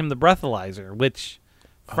giving him the breathalyzer, which,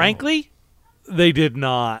 frankly, they did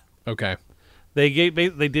not. Okay. They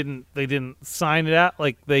didn't sign it out.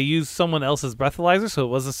 Like, they used someone else's breathalyzer, so it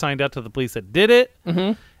wasn't signed out to the police that did it.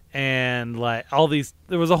 And like all these,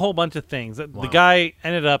 there was a whole bunch of things. The guy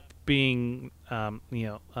ended up being,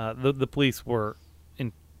 the police were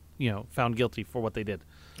found guilty for what they did.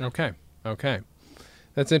 Okay.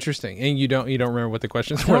 That's interesting. And you don't remember what the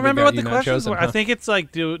questions were? I don't remember what the questions were. Huh? I think it's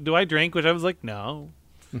like, do I drink? Which I was like, no,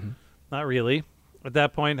 not really. At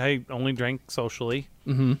that point, I only drank socially.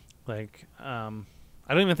 Like, I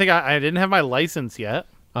don't even think I didn't have my license yet.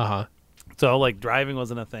 So like driving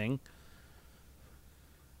wasn't a thing.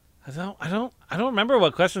 I don't remember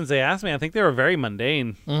what questions they asked me. I think they were very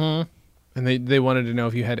mundane. And they wanted to know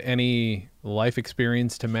if you had any life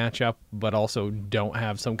experience to match up, but also don't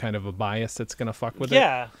have some kind of a bias that's going to fuck with it.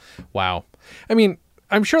 Yeah. Wow. I mean,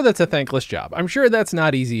 I'm sure that's a thankless job. I'm sure that's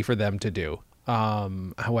not easy for them to do.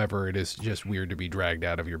 However, it is just weird to be dragged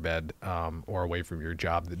out of your bed or away from your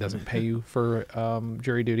job that doesn't pay you for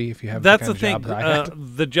jury duty if you have that's the kind of thing. job that I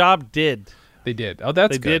had. The job did. They did. Oh,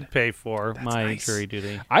 that's they good. did pay for that's my nice. jury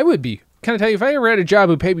duty. I would be. Can I tell you, if I ever had a job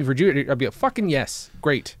who paid me for jury, I'd be a fucking yes.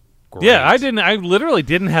 Great. Yeah, I didn't. I literally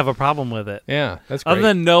didn't have a problem with it. Yeah, that's great. Other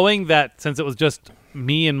than knowing that since it was just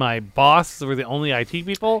me and my boss were the only IT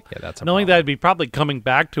people. Yeah, that's a knowing problem. that I'd be probably coming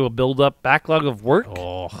back to a build-up backlog of work.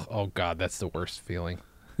 Oh God, that's the worst feeling.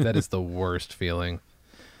 That is the worst feeling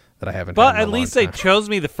that I haven't. But had in at a least long they time. chose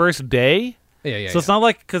me the first day. Yeah. So it's not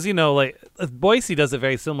like, because like Boise does it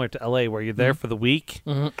very similar to LA, where you're there for the week,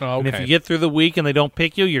 Oh, okay. and if you get through the week and they don't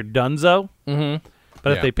pick you, you're donezo.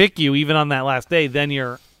 But if they pick you, even on that last day, then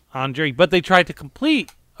you're on jury. But they try to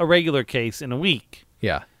complete a regular case in a week.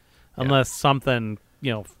 Yeah. Unless something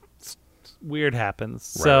weird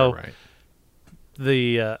happens. Right.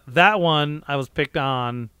 The that one I was picked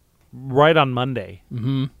on right on Monday.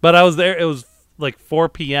 But I was there. It was like 4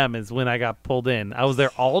 p.m. is when I got pulled in. I was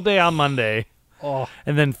there all day on Monday. Oh,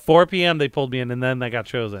 And then 4 p.m. they pulled me in, and then I got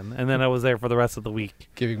chosen. And then I was there for the rest of the week.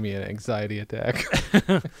 giving me an anxiety attack.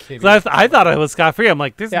 So I thought I was scot-free. I'm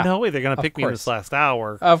like, there's Yeah, no way they're going to of pick me in course. this last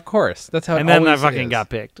hour. Of course, that's how. And it then I always fucking is. got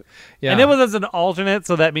picked. Yeah. And it was as an alternate,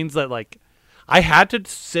 so that means that, like, I had to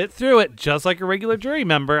sit through it just like a regular jury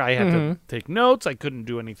member. I had to take notes. I couldn't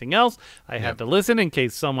do anything else. I had to listen in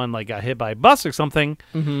case someone, like, got hit by a bus or something.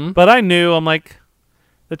 But I knew, I'm like,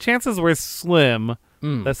 the chances were slim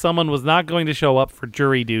that someone was not going to show up for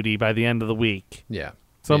jury duty by the end of the week. Yeah.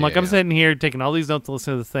 So I'm Yeah, like, yeah, I'm yeah. sitting here taking all these notes to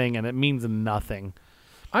listen to this thing, and it means nothing.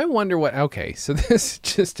 I wonder what. Okay, so this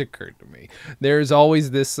just occurred to me. There's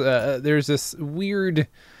always this. There's this weird.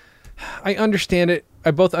 I understand it. I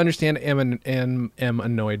both understand and am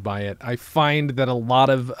annoyed by it. I find that a lot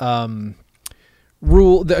of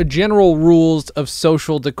the general rules of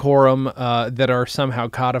social decorum that are somehow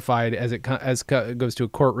codified as it goes to a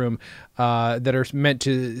courtroom that are meant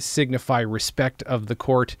to signify respect of the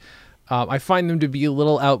court. I find them to be a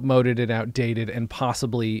little outmoded and outdated, and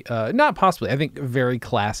possibly not possibly. I think very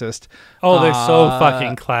classist. Oh, they're so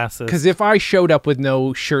fucking classist. Because if I showed up with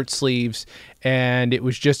no shirt sleeves and it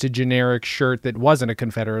was just a generic shirt that wasn't a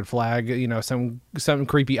Confederate flag, you know, some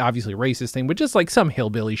creepy, obviously racist thing, but just like some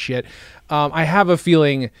hillbilly shit, I have a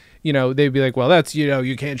feeling, you know, they'd be like, well, that's, you know,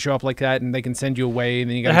 you can't show up like that, and they can send you away,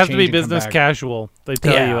 and then you got It to has change to be and come business back. casual. They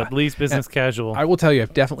tell you Yeah. at least business casual. I will tell you,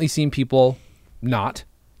 I've definitely seen people not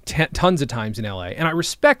tons of times in LA, and I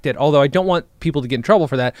respect it, although I don't want people to get in trouble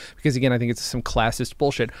for that, because again, I think it's some classist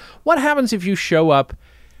bullshit. What happens if you show up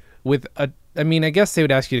with I mean, I guess they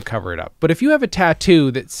would ask you to cover it up, but if you have a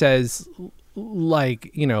tattoo that says, like,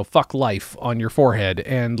 you know, fuck life on your forehead,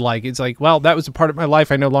 and like, it's like, well, that was a part of my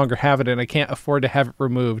life, I no longer have it, and I can't afford to have it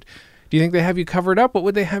removed. Do you think they have you cover it up? What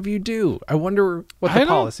would they have you do? I wonder what the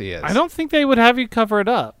policy is. I don't think they would have you cover it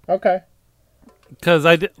up. Okay. Because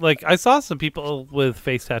I saw some people with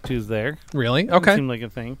face tattoos there. Really? It Okay. seemed like a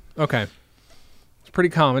thing. Okay. It's pretty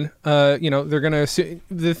common. You know, they're going to...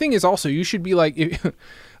 The thing is also, you should be like...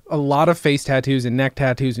 a lot of face tattoos and neck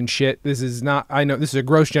tattoos and shit. This is not... I know this is a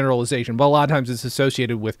gross generalization, but a lot of times it's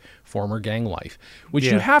associated with former gang life, which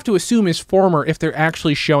you Yeah. have to assume is former if they're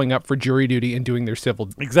actually showing up for jury duty and doing their civil...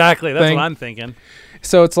 Exactly. That's thing. what I'm thinking.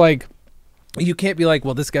 So it's like... You can't be like,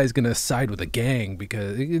 well, this guy's going to side with a gang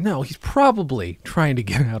because, no, he's probably trying to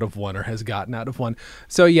get out of one or has gotten out of one.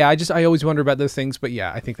 So, yeah, I always wonder about those things. But,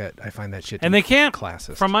 yeah, I think that I find that shit to And be they can't,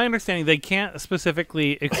 classist. from my understanding, they can't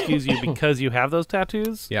specifically excuse you because you have those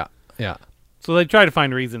tattoos. Yeah, yeah. So they try to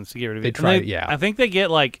find reasons to get rid of They it. And try, yeah. I think they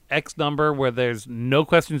get like X number where there's no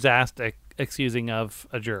questions asked excusing of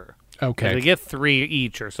a juror. Okay. They get 3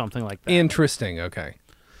 each or something like that. Interesting. Okay.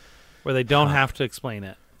 Where they don't have to explain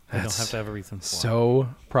it. They That's don't have to have a reason for it. So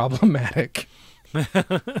problematic. Dan,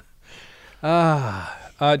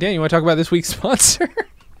 you want to talk about this week's sponsor?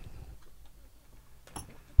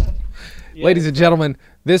 Yeah. Ladies and gentlemen,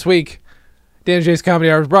 this week, Dan and Jay's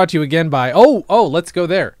Comedy Hour is brought to you again by... Oh, let's go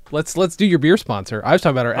there. Let's do your beer sponsor. I was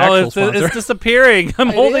talking about our actual sponsor. It's disappearing. I'm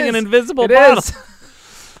It holding is. an invisible It bottle. is.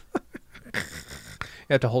 You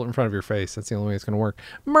have to hold it in front of your face. That's the only way it's going to work.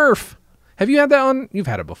 Murph. Have you had that on? You've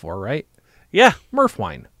had it before, right? Yeah. Murph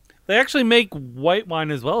wine. They actually make white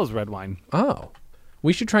wine as well as red wine. Oh.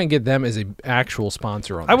 We should try and get them as an actual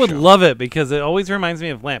sponsor on the I would show. love it because it always reminds me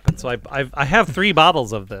of Lamp. And so I have 3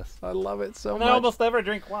 bottles of this. I love it so And much. I almost never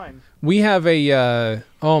drink wine. We have a,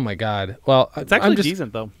 oh my God. Well, It's actually I'm just,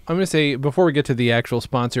 decent, though. I'm going to say, before we get to the actual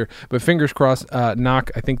sponsor, but fingers crossed, knock,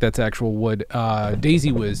 I think that's actual wood.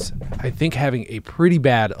 Daisy was, I think, having a pretty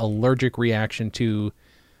bad allergic reaction to,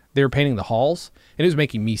 they were painting the halls, and it was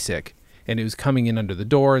making me sick. And it was coming in under the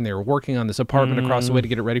door, and they were working on this apartment across the way to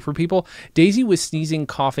get it ready for people. Daisy was sneezing,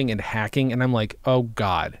 coughing, and hacking, and I'm like, oh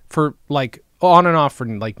God, for like on and off for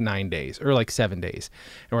like 9 days or like 7 days.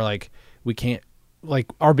 And we're like, we can't, like,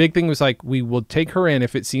 our big thing was like, we will take her in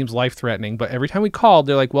if it seems life threatening. But every time we called,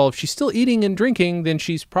 they're like, well, if she's still eating and drinking, then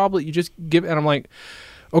she's probably, you just give, and I'm like,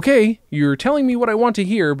 okay, you're telling me what I want to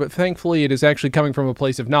hear, but thankfully it is actually coming from a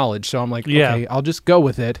place of knowledge. So I'm like, Yeah. okay, I'll just go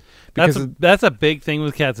with it. Because That's a big thing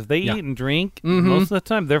with cats. If they Yeah. eat and drink, most of the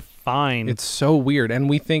time they're fine. it's so weird. And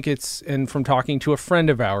we think it's, and from talking to a friend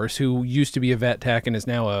of ours who used to be a vet tech and is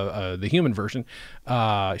now the human version,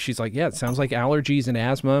 she's like, yeah, it sounds like allergies and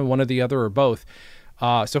asthma, one or the other or both.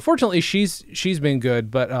 So fortunately she's been good,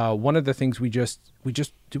 but one of the things we just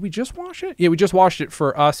did we just wash it? Yeah, we just washed it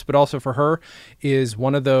for us, but also for her is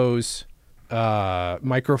one of those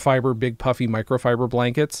microfiber, big puffy microfiber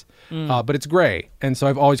blankets, but it's gray. And so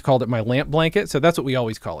I've always called it my lamp blanket. So that's what we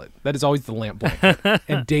always call it. That is always the lamp blanket.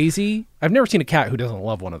 And Daisy, I've never seen a cat who doesn't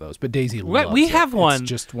love one of those, but Daisy loves We it. have one. It's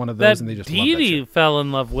just one of those, and they just love that Dee shit. fell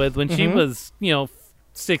in love with when she was,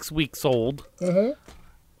 6 weeks old.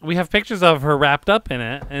 We have pictures of her wrapped up in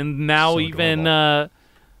it, and now So even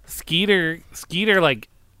Skeeter, like,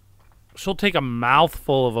 she'll take a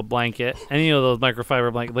mouthful of a blanket, and those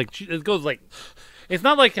microfiber blankets, like it goes like, it's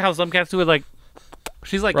not like how some cats do it. Like,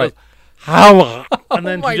 she's like, Right. goes, how, and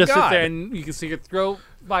then my she just God. sits there, and you can see her throat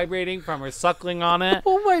vibrating from her suckling on it.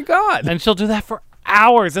 Oh my God. And she'll do that for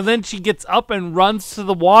hours, and then she gets up and runs to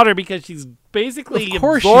the water because she's basically Of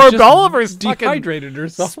course, she absorbed just all of her fucking dehydrated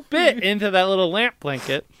herself. spit into that little lamp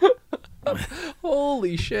blanket.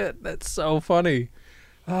 Holy shit. That's so funny.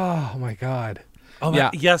 Oh my God. Oh,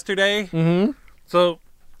 yeah. Yesterday, so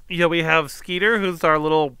we have Skeeter, who's our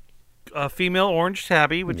little female orange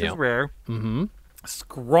tabby, which is rare.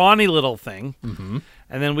 Scrawny little thing.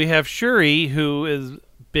 And then we have Shuri, who is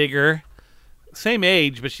bigger, same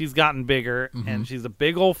age, but she's gotten bigger, and she's a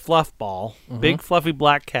big old fluff ball, big fluffy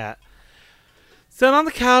black cat. Sitting on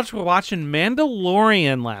the couch, we're watching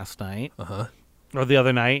Mandalorian last night, or the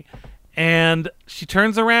other night, and she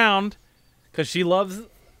turns around because she loves.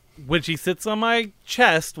 When she sits on my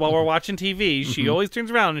chest while we're watching TV, she always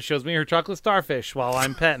turns around and shows me her chocolate starfish while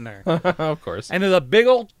I'm petting her. Of course. And there's a big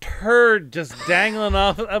old turd just dangling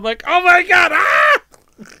off. I'm like, oh my God, ah!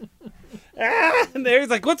 Ah! And there's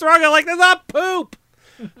like, what's wrong? I'm like, that's not poop.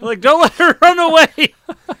 I'm like, don't let her run away.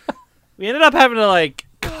 We ended up having to like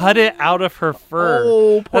cut it out of her fur.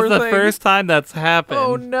 Oh, poor That's the thing. first time that's happened.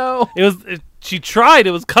 Oh no. She tried.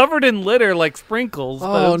 It was covered in litter like sprinkles.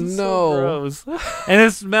 But Oh, it was no. so gross. And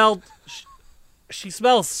it smelled. She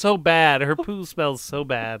smells so bad. Her poo smells so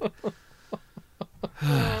bad.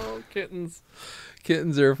 Oh, kittens.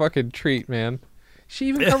 Kittens are a fucking treat, man. She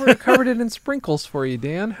even covered it in sprinkles for you,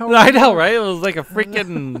 Dan. How I know, right? It was like a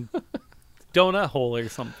freaking donut hole or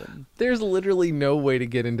something. There's literally no way to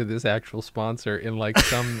get into this actual sponsor in like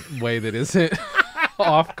some way that isn't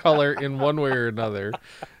off color in one way or another.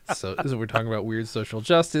 So we're talking about weird social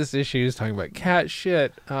justice issues, talking about cat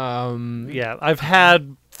shit. Yeah, I've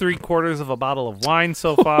had 3/4 of a bottle of wine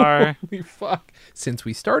so far. Holy fuck. Since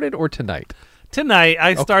we started or tonight? Tonight,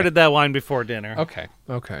 I started that wine before dinner. Okay.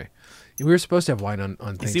 We were supposed to have wine on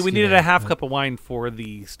Thanksgiving. See, we needed a half cup of wine for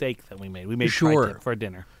the steak that we made. We made tri-tip for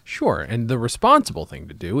dinner. Sure, and the responsible thing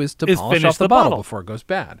to do is to Is polish finish off the the bottle bottle. before it goes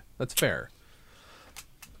bad. That's fair.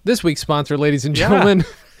 This week's sponsor, ladies and gentlemen,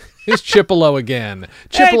 is Chipolo again.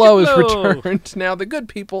 Chipolo is Chipolo! returned. Now, the good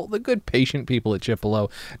people, the good patient people at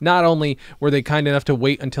Chipolo, not only were they kind enough to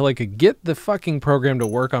wait until I could get the fucking program to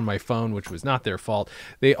work on my phone, which was not their fault,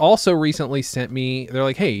 they also recently sent me, they're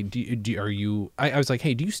like, hey, I was like,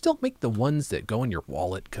 hey, do you still make the ones that go in your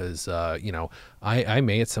wallet? Because, I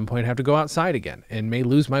may at some point have to go outside again and may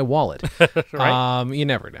lose my wallet. Right. You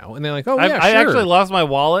never know. And they're like, oh, I sure. actually lost my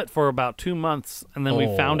wallet for about 2 months, and then we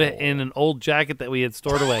found it in an old jacket that we had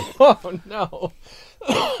stored away. Oh no.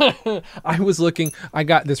 I was looking, I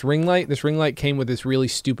got this ring light. This ring light came with this really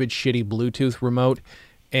stupid, shitty Bluetooth remote,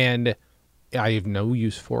 and I have no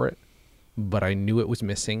use for it, but I knew it was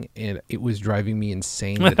missing, and it was driving me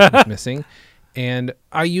insane that it was missing. And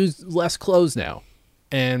I use less clothes now.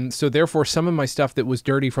 And so therefore some of my stuff that was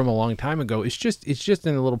dirty from a long time ago it's just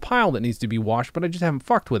in a little pile that needs to be washed, but I just haven't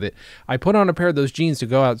fucked with it. I put on a pair of those jeans to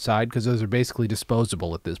go outside because those are basically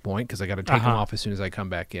disposable at this point because I got to take them off as soon as I come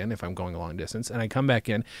back in if I'm going a long distance. And I come back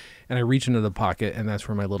in and I reach into the pocket and that's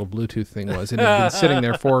where my little Bluetooth thing was. And it had been sitting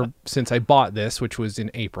there since I bought this, which was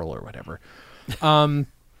in April or whatever.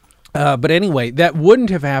 But anyway, that wouldn't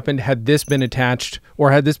have happened had this been attached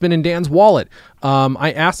or had this been in Dan's wallet.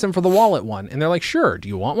 I asked them for the wallet one, and they're like, sure, do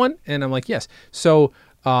you want one? And I'm like, yes. So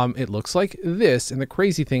it looks like this, and the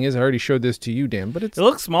crazy thing is I already showed this to you, Dan, but it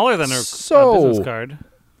looks smaller than her business card.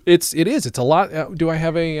 It is. It's a lot. Do I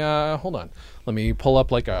have a, hold on. Let me pull up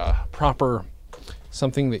like a proper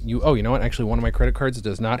something that you know what? Actually, one of my credit cards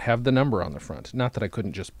does not have the number on the front. Not that I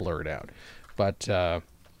couldn't just blur it out, but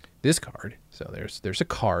this card. So there's a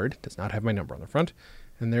card, does not have my number on the front,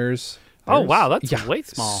 and there's oh wow, that's way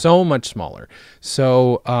small. So much smaller.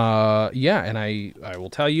 So and I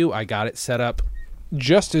will tell you, I got it set up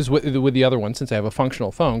just as with the other one, since I have a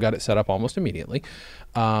functional phone, got it set up almost immediately.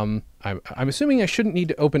 I'm assuming I shouldn't need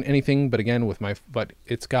to open anything, but again but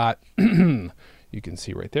it's got you can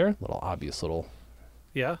see right there, little obvious little.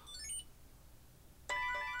 Yeah.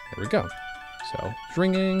 There we go. So it's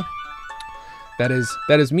ringing. That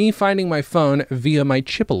is me finding my phone via my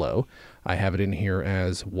Chipolo. I have it in here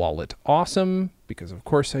as Wallet Awesome because of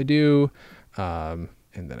course I do. And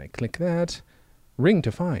then I click that. Ring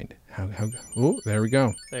to find. Oh, there we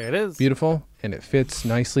go. There it is. Beautiful. And it fits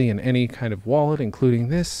nicely in any kind of wallet, including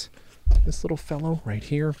this little fellow right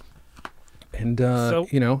here. And,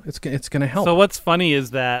 it's going to help. So what's funny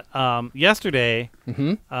is that yesterday,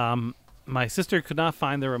 Mm-hmm. my sister could not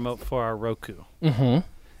find the remote for our Roku. Mm-hmm.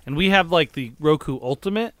 And we have, like, the Roku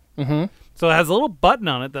Ultimate. Mm-hmm. So it has a little button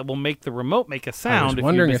on it that will make the remote make a sound. I was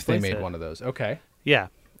wondering if they misplace made it. one of those. Okay. Yeah.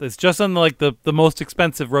 It's just on, like, the most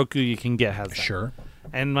expensive Roku you can get has that. Sure.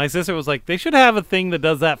 And my sister was like, they should have a thing that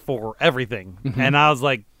does that for everything. Mm-hmm. And I was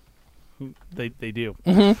like, they do.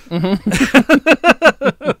 Mm-hmm.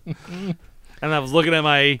 Mm-hmm. And I was looking at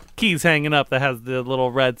my keys hanging up that has the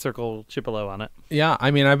little red circle Chipolo on it. Yeah,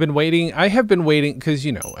 I mean, I have been waiting because,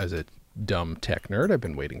 as a dumb tech nerd, I've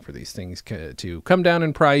been waiting for these things to come down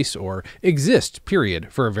in price or exist,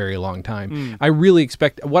 period, for a very long time. I really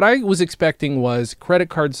what I was expecting was credit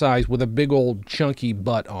card size with a big old chunky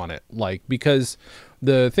butt on it, because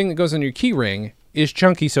the thing that goes on your key ring is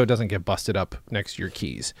chunky so it doesn't get busted up next to your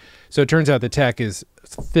keys. So it turns out the tech is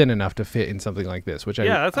thin enough to fit in something like this, which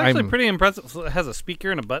that's actually pretty impressive. So it has a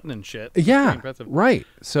speaker and a button and shit. Yeah, right.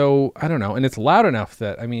 So I don't know, and it's loud enough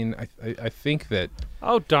that I think that.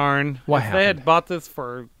 Oh darn! What if happened? They had bought this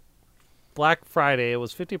for Black Friday, it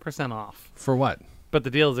was 50% off. For what? But the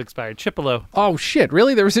deal is expired. Chipolo. Oh shit!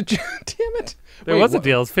 Really? There was a damn it. There was a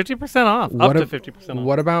deal. It's 50% off. Up to 50% off.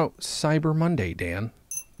 What about Cyber Monday, Dan?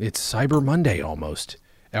 It's Cyber Monday almost.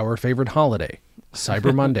 Our favorite holiday,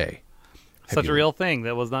 Cyber Monday. Such a real thing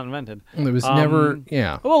that was not invented. It was never.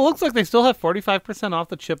 Yeah. Well, it looks like they still have 45% off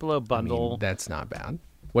the Chipolo bundle. That's not bad.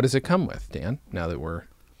 What does it come with, Dan? Now that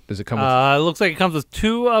does it come with? It looks like it comes with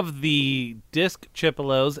 2 of the disc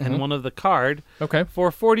Chipolos and 1 of the card. Okay. For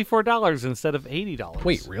 $44 instead of $80.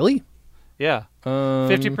 Wait, really? Yeah.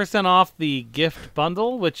 50% off the gift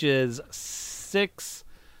bundle, which is 6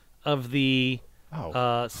 of the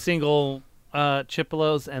single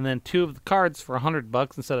Chipolos and then 2 of the cards for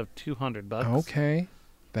 $100 instead of $200. Okay,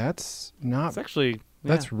 that's not. It's actually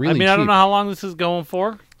that's really. I mean, cheap. I don't know how long this is going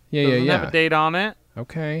for. Doesn't have a date on it.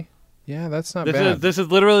 Okay. Yeah, that's not bad. This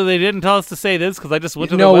is literally, they didn't tell us to say this because I just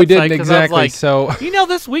went to no, the website. we didn't exactly. I was like, so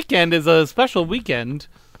this weekend is a special weekend.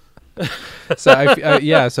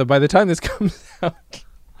 So so by the time this comes out,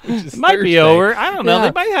 it might be over. I don't know. Yeah.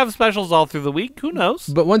 They might have specials all through the week. Who knows?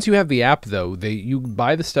 But once you have the app, though, you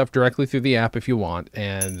buy the stuff directly through the app if you want,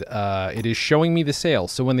 and it is showing me the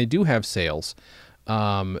sales. So when they do have sales,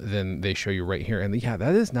 then they show you right here. And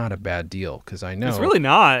that is not a bad deal because I know it's really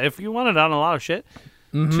not. If you want it on a lot of shit,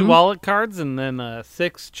 2 wallet cards and then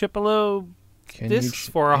 6 Chipolo discs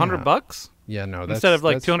for $100. Yeah, no, that's instead of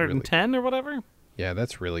like that's 210 really, or whatever. Yeah,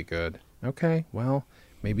 that's really good. Okay, well.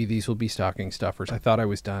 Maybe these will be stocking stuffers. I thought I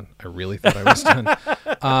was done. I really thought I was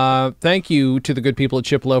done. Thank you to the good people at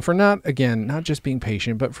Chipolo for not just being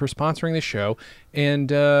patient, but for sponsoring the show. And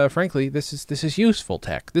frankly, this is useful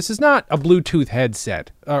tech. This is not a Bluetooth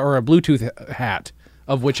headset or a Bluetooth hat,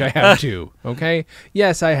 of which I have 2. Okay.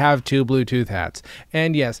 Yes, I have 2 Bluetooth hats,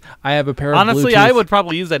 and yes, I have a pair of. Honestly, Bluetooth I would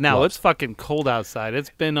probably use that now. gloves. It's fucking cold outside. It's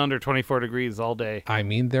been under 24 degrees all day. I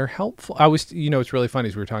mean, they're helpful. I was, it's really funny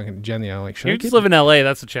as we were talking to Jenny. I'm like, should You I just get live in LA.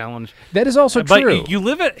 That's a challenge. That is also But true. you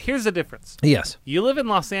live at. Here's the difference. Yes. You live in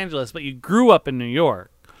Los Angeles, but you grew up in New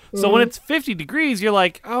York. So when it's 50 degrees, you're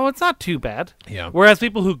like, oh, it's not too bad. Yeah. Whereas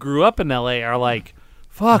people who grew up in LA are like,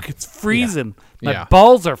 fuck, it's freezing. My Yeah.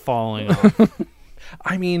 balls are falling off.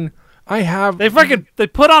 I mean, I have. They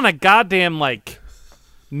put on a goddamn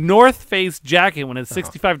North Face jacket when it's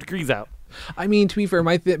 65 degrees out. I mean, to be fair,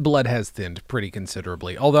 my blood has thinned pretty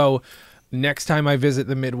considerably. Although, next time I visit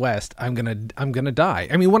the Midwest, I'm gonna die.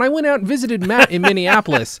 I mean, when I went out and visited Matt in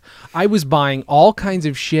Minneapolis, I was buying all kinds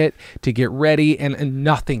of shit to get ready, and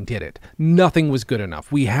nothing did it. Nothing was good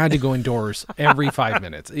enough. We had to go indoors every 5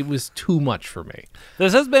 minutes. It was too much for me.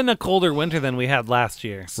 This has been a colder winter than we had last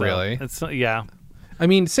year. So Really? Yeah. I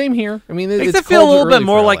mean, same here. I mean, Makes it's it feel a cold little bit early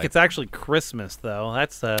more for like LA. it's actually Christmas, though.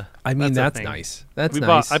 That's that's thing. nice. That's I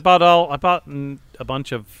nice. bought a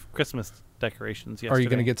bunch of Christmas decorations yesterday. Are you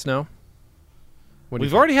going to get snow?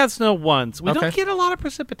 We've already had snow once. We Okay. don't get a lot of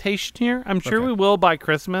precipitation here. I'm sure Okay. we will by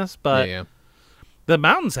Christmas, but yeah. the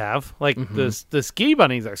mountains have. The ski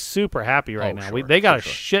bunnies are super happy right now. Sure, They got a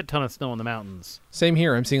sure. shit ton of snow in the mountains. Same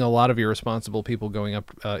here. I'm seeing a lot of irresponsible people going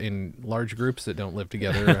up in large groups that don't live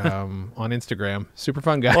together on Instagram. Super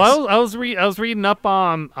fun, guys. Well, I was reading up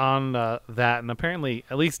on that, and apparently,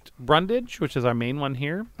 at least Brundage, which is our main one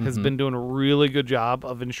here, has been doing a really good job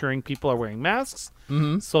of ensuring people are wearing masks,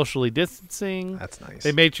 socially distancing. That's nice.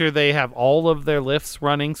 They made sure they have all of their lifts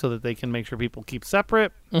running so that they can make sure people keep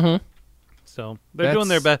separate. So they're doing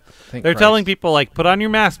their best. Thank They're Christ. telling people, like, put on your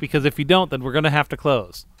mask because if you don't, then we're going to have to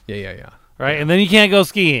close. Yeah. Right? And then you can't go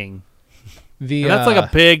skiing. The And that's like a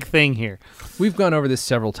big thing here. We've gone over this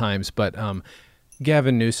several times, but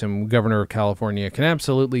Gavin Newsom, governor of California, can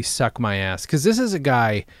absolutely suck my ass because this is a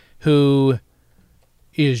guy who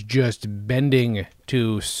is just bending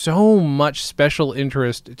to so much special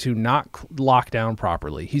interest to not lock down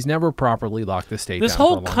properly. He's never properly locked the state This down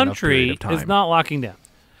whole for a long enough period country of time. is not locking down.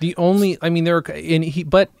 The only, I mean,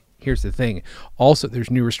 but here's the thing. Also,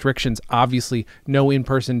 there's new restrictions. Obviously, no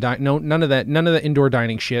in-person, none of the indoor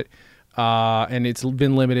dining shit. And it's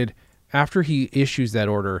been limited. After he issues that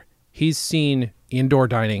order, he's seen indoor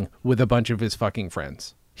dining with a bunch of his fucking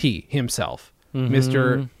friends. He himself,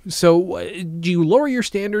 Mr. So, do you lower your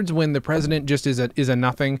standards when the president just is a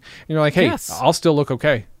nothing? And you're like, hey, Yes. I'll still look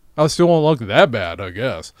okay. I still won't look that bad, I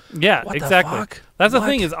guess. Yeah, What the exactly. fuck? That's the What?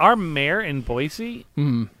 thing is our mayor in Boise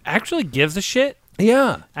actually gives a shit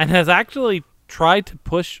Yeah. and has actually tried to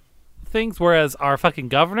push things, whereas our fucking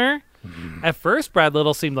governor, at first, Brad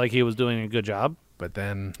Little seemed like he was doing a good job. But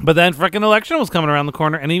then, But then freaking election was coming around the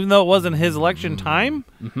corner, and even though it wasn't his election time,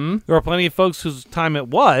 there were plenty of folks whose time it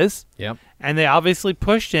was, yep. and they obviously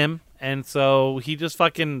pushed him, and so he just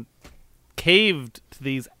fucking caved to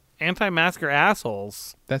these anti-masker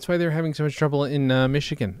assholes. That's why they're having so much trouble in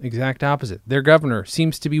Michigan. Exact opposite. Their governor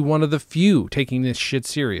seems to be one of the few taking this shit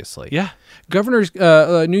seriously. Yeah. Governors,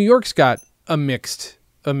 New York's got a mixed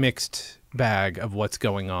bag of what's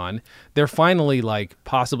going on. They're finally like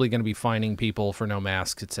possibly going to be fining people for no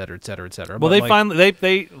masks, et cetera, et cetera, et cetera. Well, But, they like,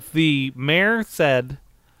 finally the mayor said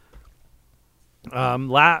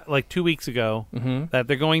like 2 weeks ago that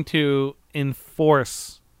they're going to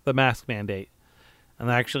enforce the mask mandate. And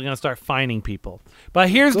they're actually going to start fining people. But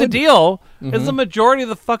here's the deal: is the majority of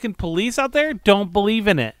the fucking police out there don't believe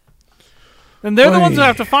in it, and they're the ones who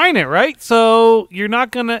have to fine it, right? So you're not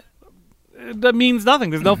gonna. That means nothing.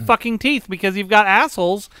 There's no fucking teeth because you've got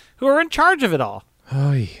assholes who are in charge of it all.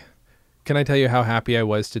 Oy. Can I tell you how happy I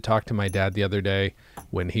was to talk to my dad the other day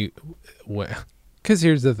because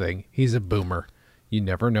here's the thing. He's a boomer. You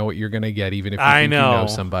never know what you're going to get, even if you think you know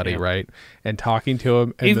somebody, right? And talking to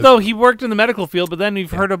him. And Even though he worked in the medical field, but then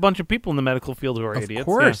you've heard a bunch of people in the medical field who are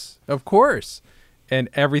idiots. Of course. And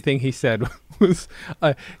everything he said was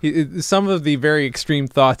some of the very extreme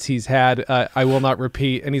thoughts he's had. I will not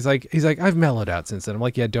repeat. And he's like, I've mellowed out since then. I'm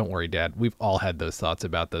like, yeah, don't worry, Dad. We've all had those thoughts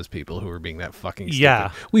about those people who are being that fucking stupid.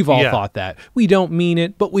 Yeah. We've all thought that. We don't mean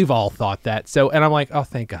it, but we've all thought that. So, and I'm like, oh,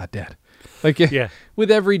 thank God, Dad. Like, Yeah. with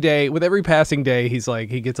every passing day, he's like,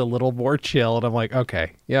 he gets a little more chill. And I'm like,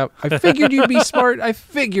 okay, yep. I figured you'd be smart. I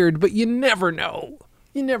figured, but you never know.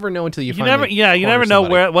 You never know until you never corner know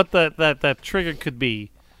somebody. what that trigger could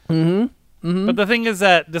be. But the thing is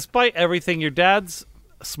that despite everything, your dad's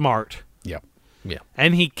smart Yep. Yeah.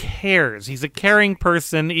 and he cares. He's a caring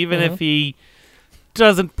person, even if he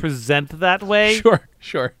doesn't present that way.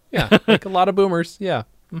 Sure. Yeah. Like a lot of boomers. Yeah.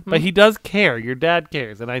 But he does care. Your dad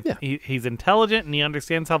cares, and Yeah. he's intelligent and he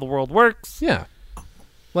understands how the world works. Yeah.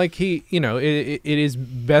 Like it is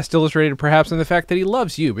best illustrated perhaps in the fact that he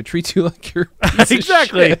loves you, but treats you like you're a piece of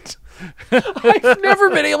Exactly. shit. I've never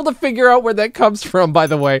been able to figure out where that comes from, by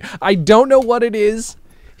the way. I don't know what it is.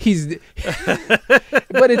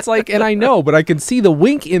 But it's like, and I know, but I can see the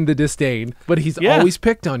wink in the disdain, but he's always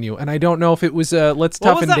picked on you. And I don't know if it was, let's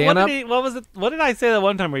toughen Dan up. What was it? What did I say that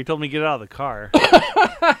one time where he told me to get out of the car?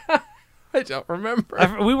 I don't remember.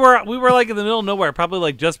 we were like in the middle of nowhere, probably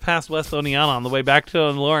like just past West Oneonta on the way back to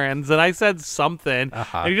Lawrence, and I said something,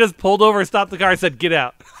 and he just pulled over, stopped the car, and said, "Get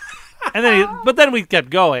out." And then we kept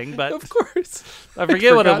going. But Of course. I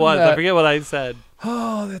forget what it forgotten was. that. I forget what I said.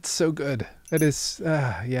 Oh, that's so good. That is,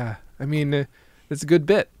 yeah. I mean, it's a good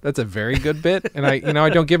bit. That's a very good bit. And I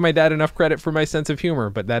don't give my dad enough credit for my sense of humor,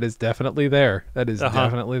 but that is definitely there. That is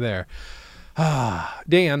definitely there.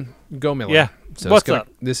 Dan, go Miller. Yeah. So What's up?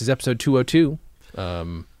 This is episode 202.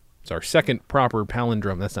 It's our second proper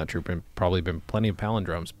palindrome. That's not true. Probably been plenty of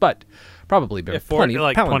palindromes, but probably been plenty of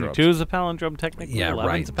like palindromes. 22 is a palindrome technically. Yeah, 11's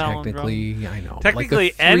right. a palindrome. Technically, I know. Technically,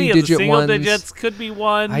 like the any of the three-digit single ones, digits could be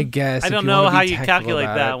one. I guess. I if don't you know wanna how be you technical calculate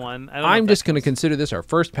about that it. one. I don't know I'm if just that going to counts. consider this our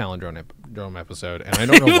first palindrome episode, and I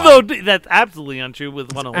don't know Even why. though that's absolutely untrue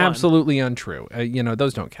with 101. Absolutely untrue.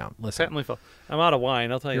 Those don't count. Listen, Certainly full. I'm out of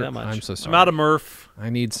wine. I'll tell you that much. I'm so sorry. I'm out of Murph. I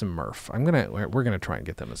need some Murph. We're gonna try and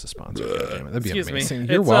get them as a sponsor. Goddammit. That'd be Excuse amazing. me.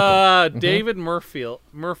 You're it's welcome. David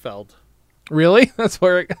Murfeld. Really? That's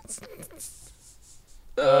where it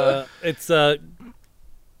It's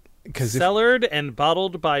because cellared and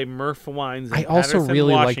bottled by Murph Wines. In I also Patterson,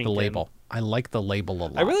 really like Washington. the label. I like the label a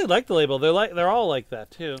lot. I really like the label. They're all like that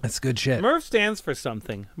too. That's good shit. Murph stands for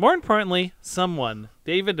something. More importantly, someone.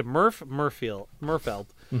 David Murfeld.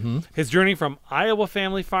 Mm-hmm. His journey from Iowa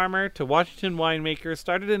family farmer to Washington winemaker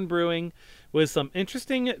started in brewing with some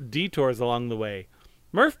interesting detours along the way.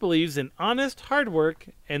 Murph believes in honest, hard work,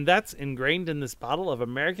 and that's ingrained in this bottle of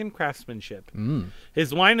American craftsmanship.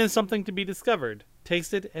 His wine is something to be discovered,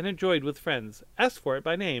 tasted, and enjoyed with friends. Ask for it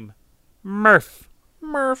by name. Murph.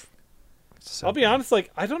 So I'll be honest,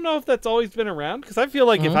 like, I don't know if that's always been around, because I feel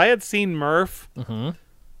like if I had seen Murph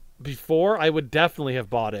before, I would definitely have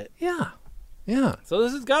bought it. Yeah. So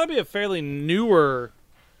this has got to be a fairly newer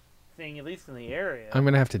thing, at least in the area. I'm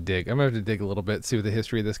going to have to dig. I'm going to have to dig a little bit, see what the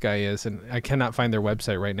history of this guy is, and I cannot find their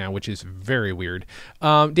website right now, which is very weird.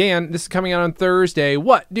 Dan, this is coming out on Thursday.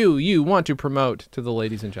 What do you want to promote to the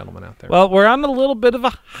ladies and gentlemen out there? Well, we're on a little bit of a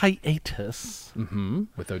hiatus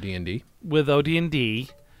With OD&D. with OD&D,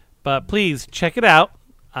 but please check it out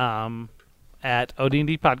at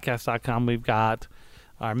odndpodcast.com. We've got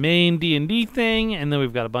our main D&D thing, and then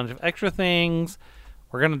we've got a bunch of extra things.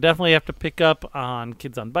 We're going to definitely have to pick up on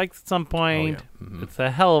Kids on Bikes at some point. It's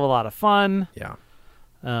a hell of a lot of fun. Yeah.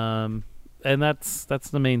 And that's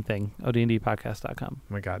the main thing, odndpodcast.com.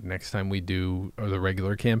 Oh my God, next time we do the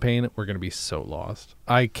regular campaign, we're going to be so lost.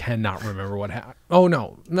 I cannot remember what happened. Oh,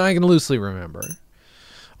 no, I can loosely remember.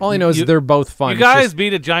 All I know is they're both fun. You guys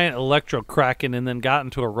beat a giant electro kraken and then got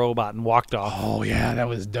into a robot and walked off. Oh, yeah, that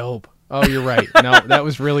was dope. Oh, you're right. No, that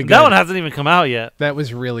was really good. That one hasn't even come out yet. That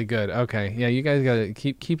was really good. Okay. Yeah, you guys got to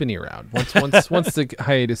keep an ear out. Once the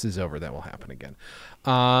hiatus is over, that will happen again.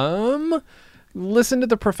 Listen to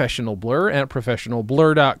The Professional Blur at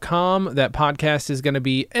professionalblur.com. That podcast is going to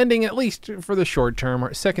be ending, at least for the short term.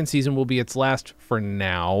 Our second season will be its last for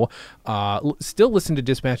now. Still listen to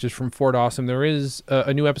Dispatches from Fort Awesome. There is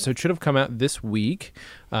a new episode, should have come out this week,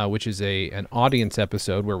 which is an audience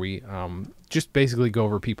episode where we just basically go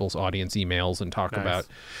over people's audience emails and talk about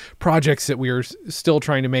projects that we are still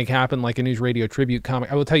trying to make happen, like a News Radio tribute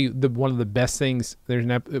comic. I will tell you, one of the best things,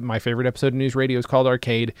 my favorite episode of News Radio is called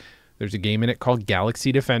Arcade. There's a game in it called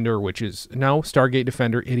Galaxy Defender, which is Stargate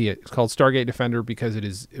Defender, idiot. It's called Stargate Defender because it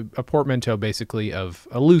is a portmanteau, basically, of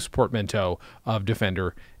a loose portmanteau of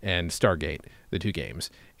Defender and Stargate, the two games.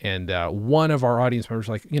 And one of our audience members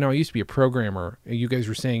was like, I used to be a programmer. You guys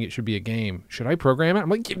were saying it should be a game. Should I program it? I'm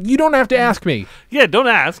like, you don't have to ask me. Yeah, don't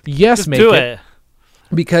ask. Yes, just make do it.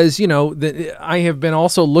 Because, I have been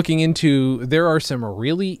also looking into, there are some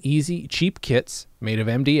really easy, cheap kits made of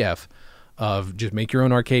MDF of just make your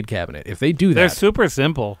own arcade cabinet. If they do that, they're super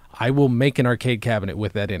simple. I will make an arcade cabinet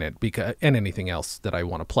with that in it, and anything else that I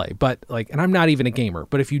want to play. But and I'm not even a gamer.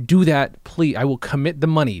 But if you do that, please, I will commit the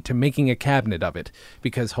money to making a cabinet of it,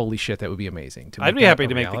 because holy shit, that would be amazing. I'd be happy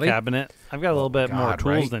to make the cabinet. I've got a little bit more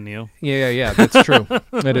tools than you. Yeah, that's true.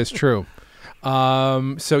 That is true.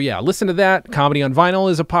 So yeah, listen to that. Comedy on Vinyl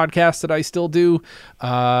is a podcast that I still do.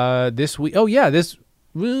 This week,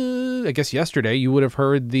 I guess yesterday you would have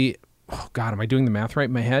heard the. Oh, God, am I doing the math right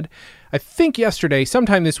in my head? I think yesterday,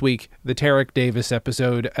 sometime this week, the Tarek Davis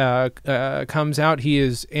episode comes out. He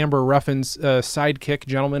is Amber Ruffin's sidekick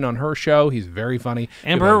gentleman on her show. He's very funny.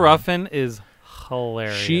 Amber Ruffin is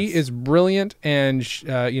hilarious. She is brilliant, and if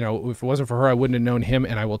it wasn't for her, I wouldn't have known him.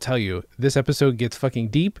 And I will tell you, this episode gets fucking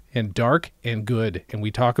deep and dark and good, and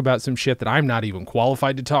we talk about some shit that I'm not even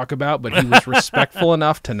qualified to talk about, but he was respectful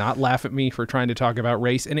enough to not laugh at me for trying to talk about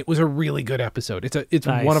race, and it was a really good episode. It's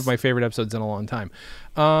nice. One of my favorite episodes in a long time.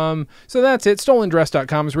 So that's it.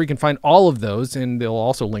 StolenDress.com is where you can find all of those, and they'll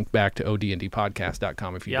also link back to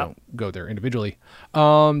odndpodcast.com if you don't go there individually.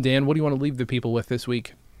 Dan, what do you want to leave the people with this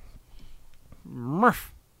week?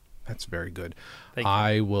 Murph. That's very good. Thank you.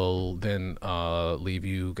 I will then leave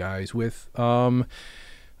you guys with, everybody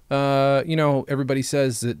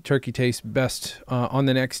says that turkey tastes best on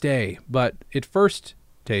the next day, but it first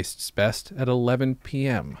tastes best at 11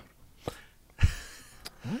 p.m.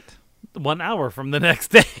 What? 1 hour from the next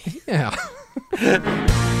day. Yeah.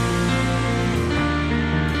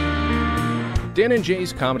 Dan and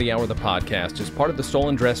Jay's Comedy Hour, the podcast, is part of the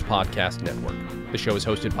Stolen Dress Podcast Network. The show is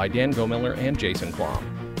hosted by Dan Gomiller and Jason Klom.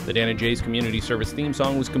 The Dan and Jay's Community Service theme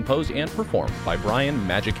song was composed and performed by Brian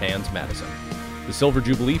Magic Hands Madison. The Silver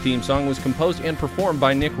Jubilee theme song was composed and performed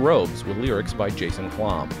by Nick Robes, with lyrics by Jason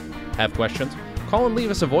Klom. Have questions? Call and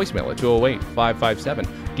leave us a voicemail at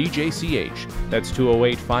 208-557-DJCH. That's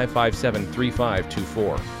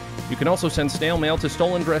 208-557-3524. You can also send snail mail to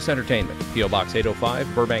Stolen Dress Entertainment, P.O. Box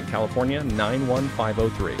 805, Burbank, California,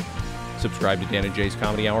 91503. Subscribe to Dan and Jay's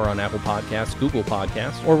Comedy Hour on Apple Podcasts, Google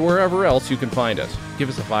Podcasts, or wherever else you can find us. Give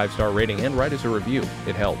us a 5-star rating and write us a review.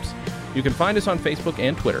 It helps. You can find us on Facebook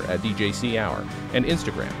and Twitter at DJC Hour and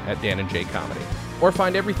Instagram at Dan and Jay Comedy. Or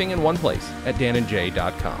find everything in one place at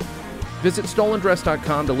danandjay.com. Visit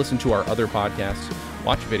stolendress.com to listen to our other podcasts,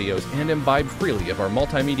 watch videos, and imbibe freely of our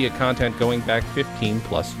multimedia content going back 15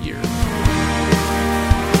 plus years.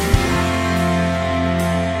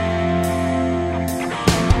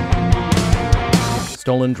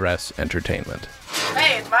 Stolen Dress Entertainment.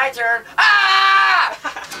 Hey, it's my turn. Ah!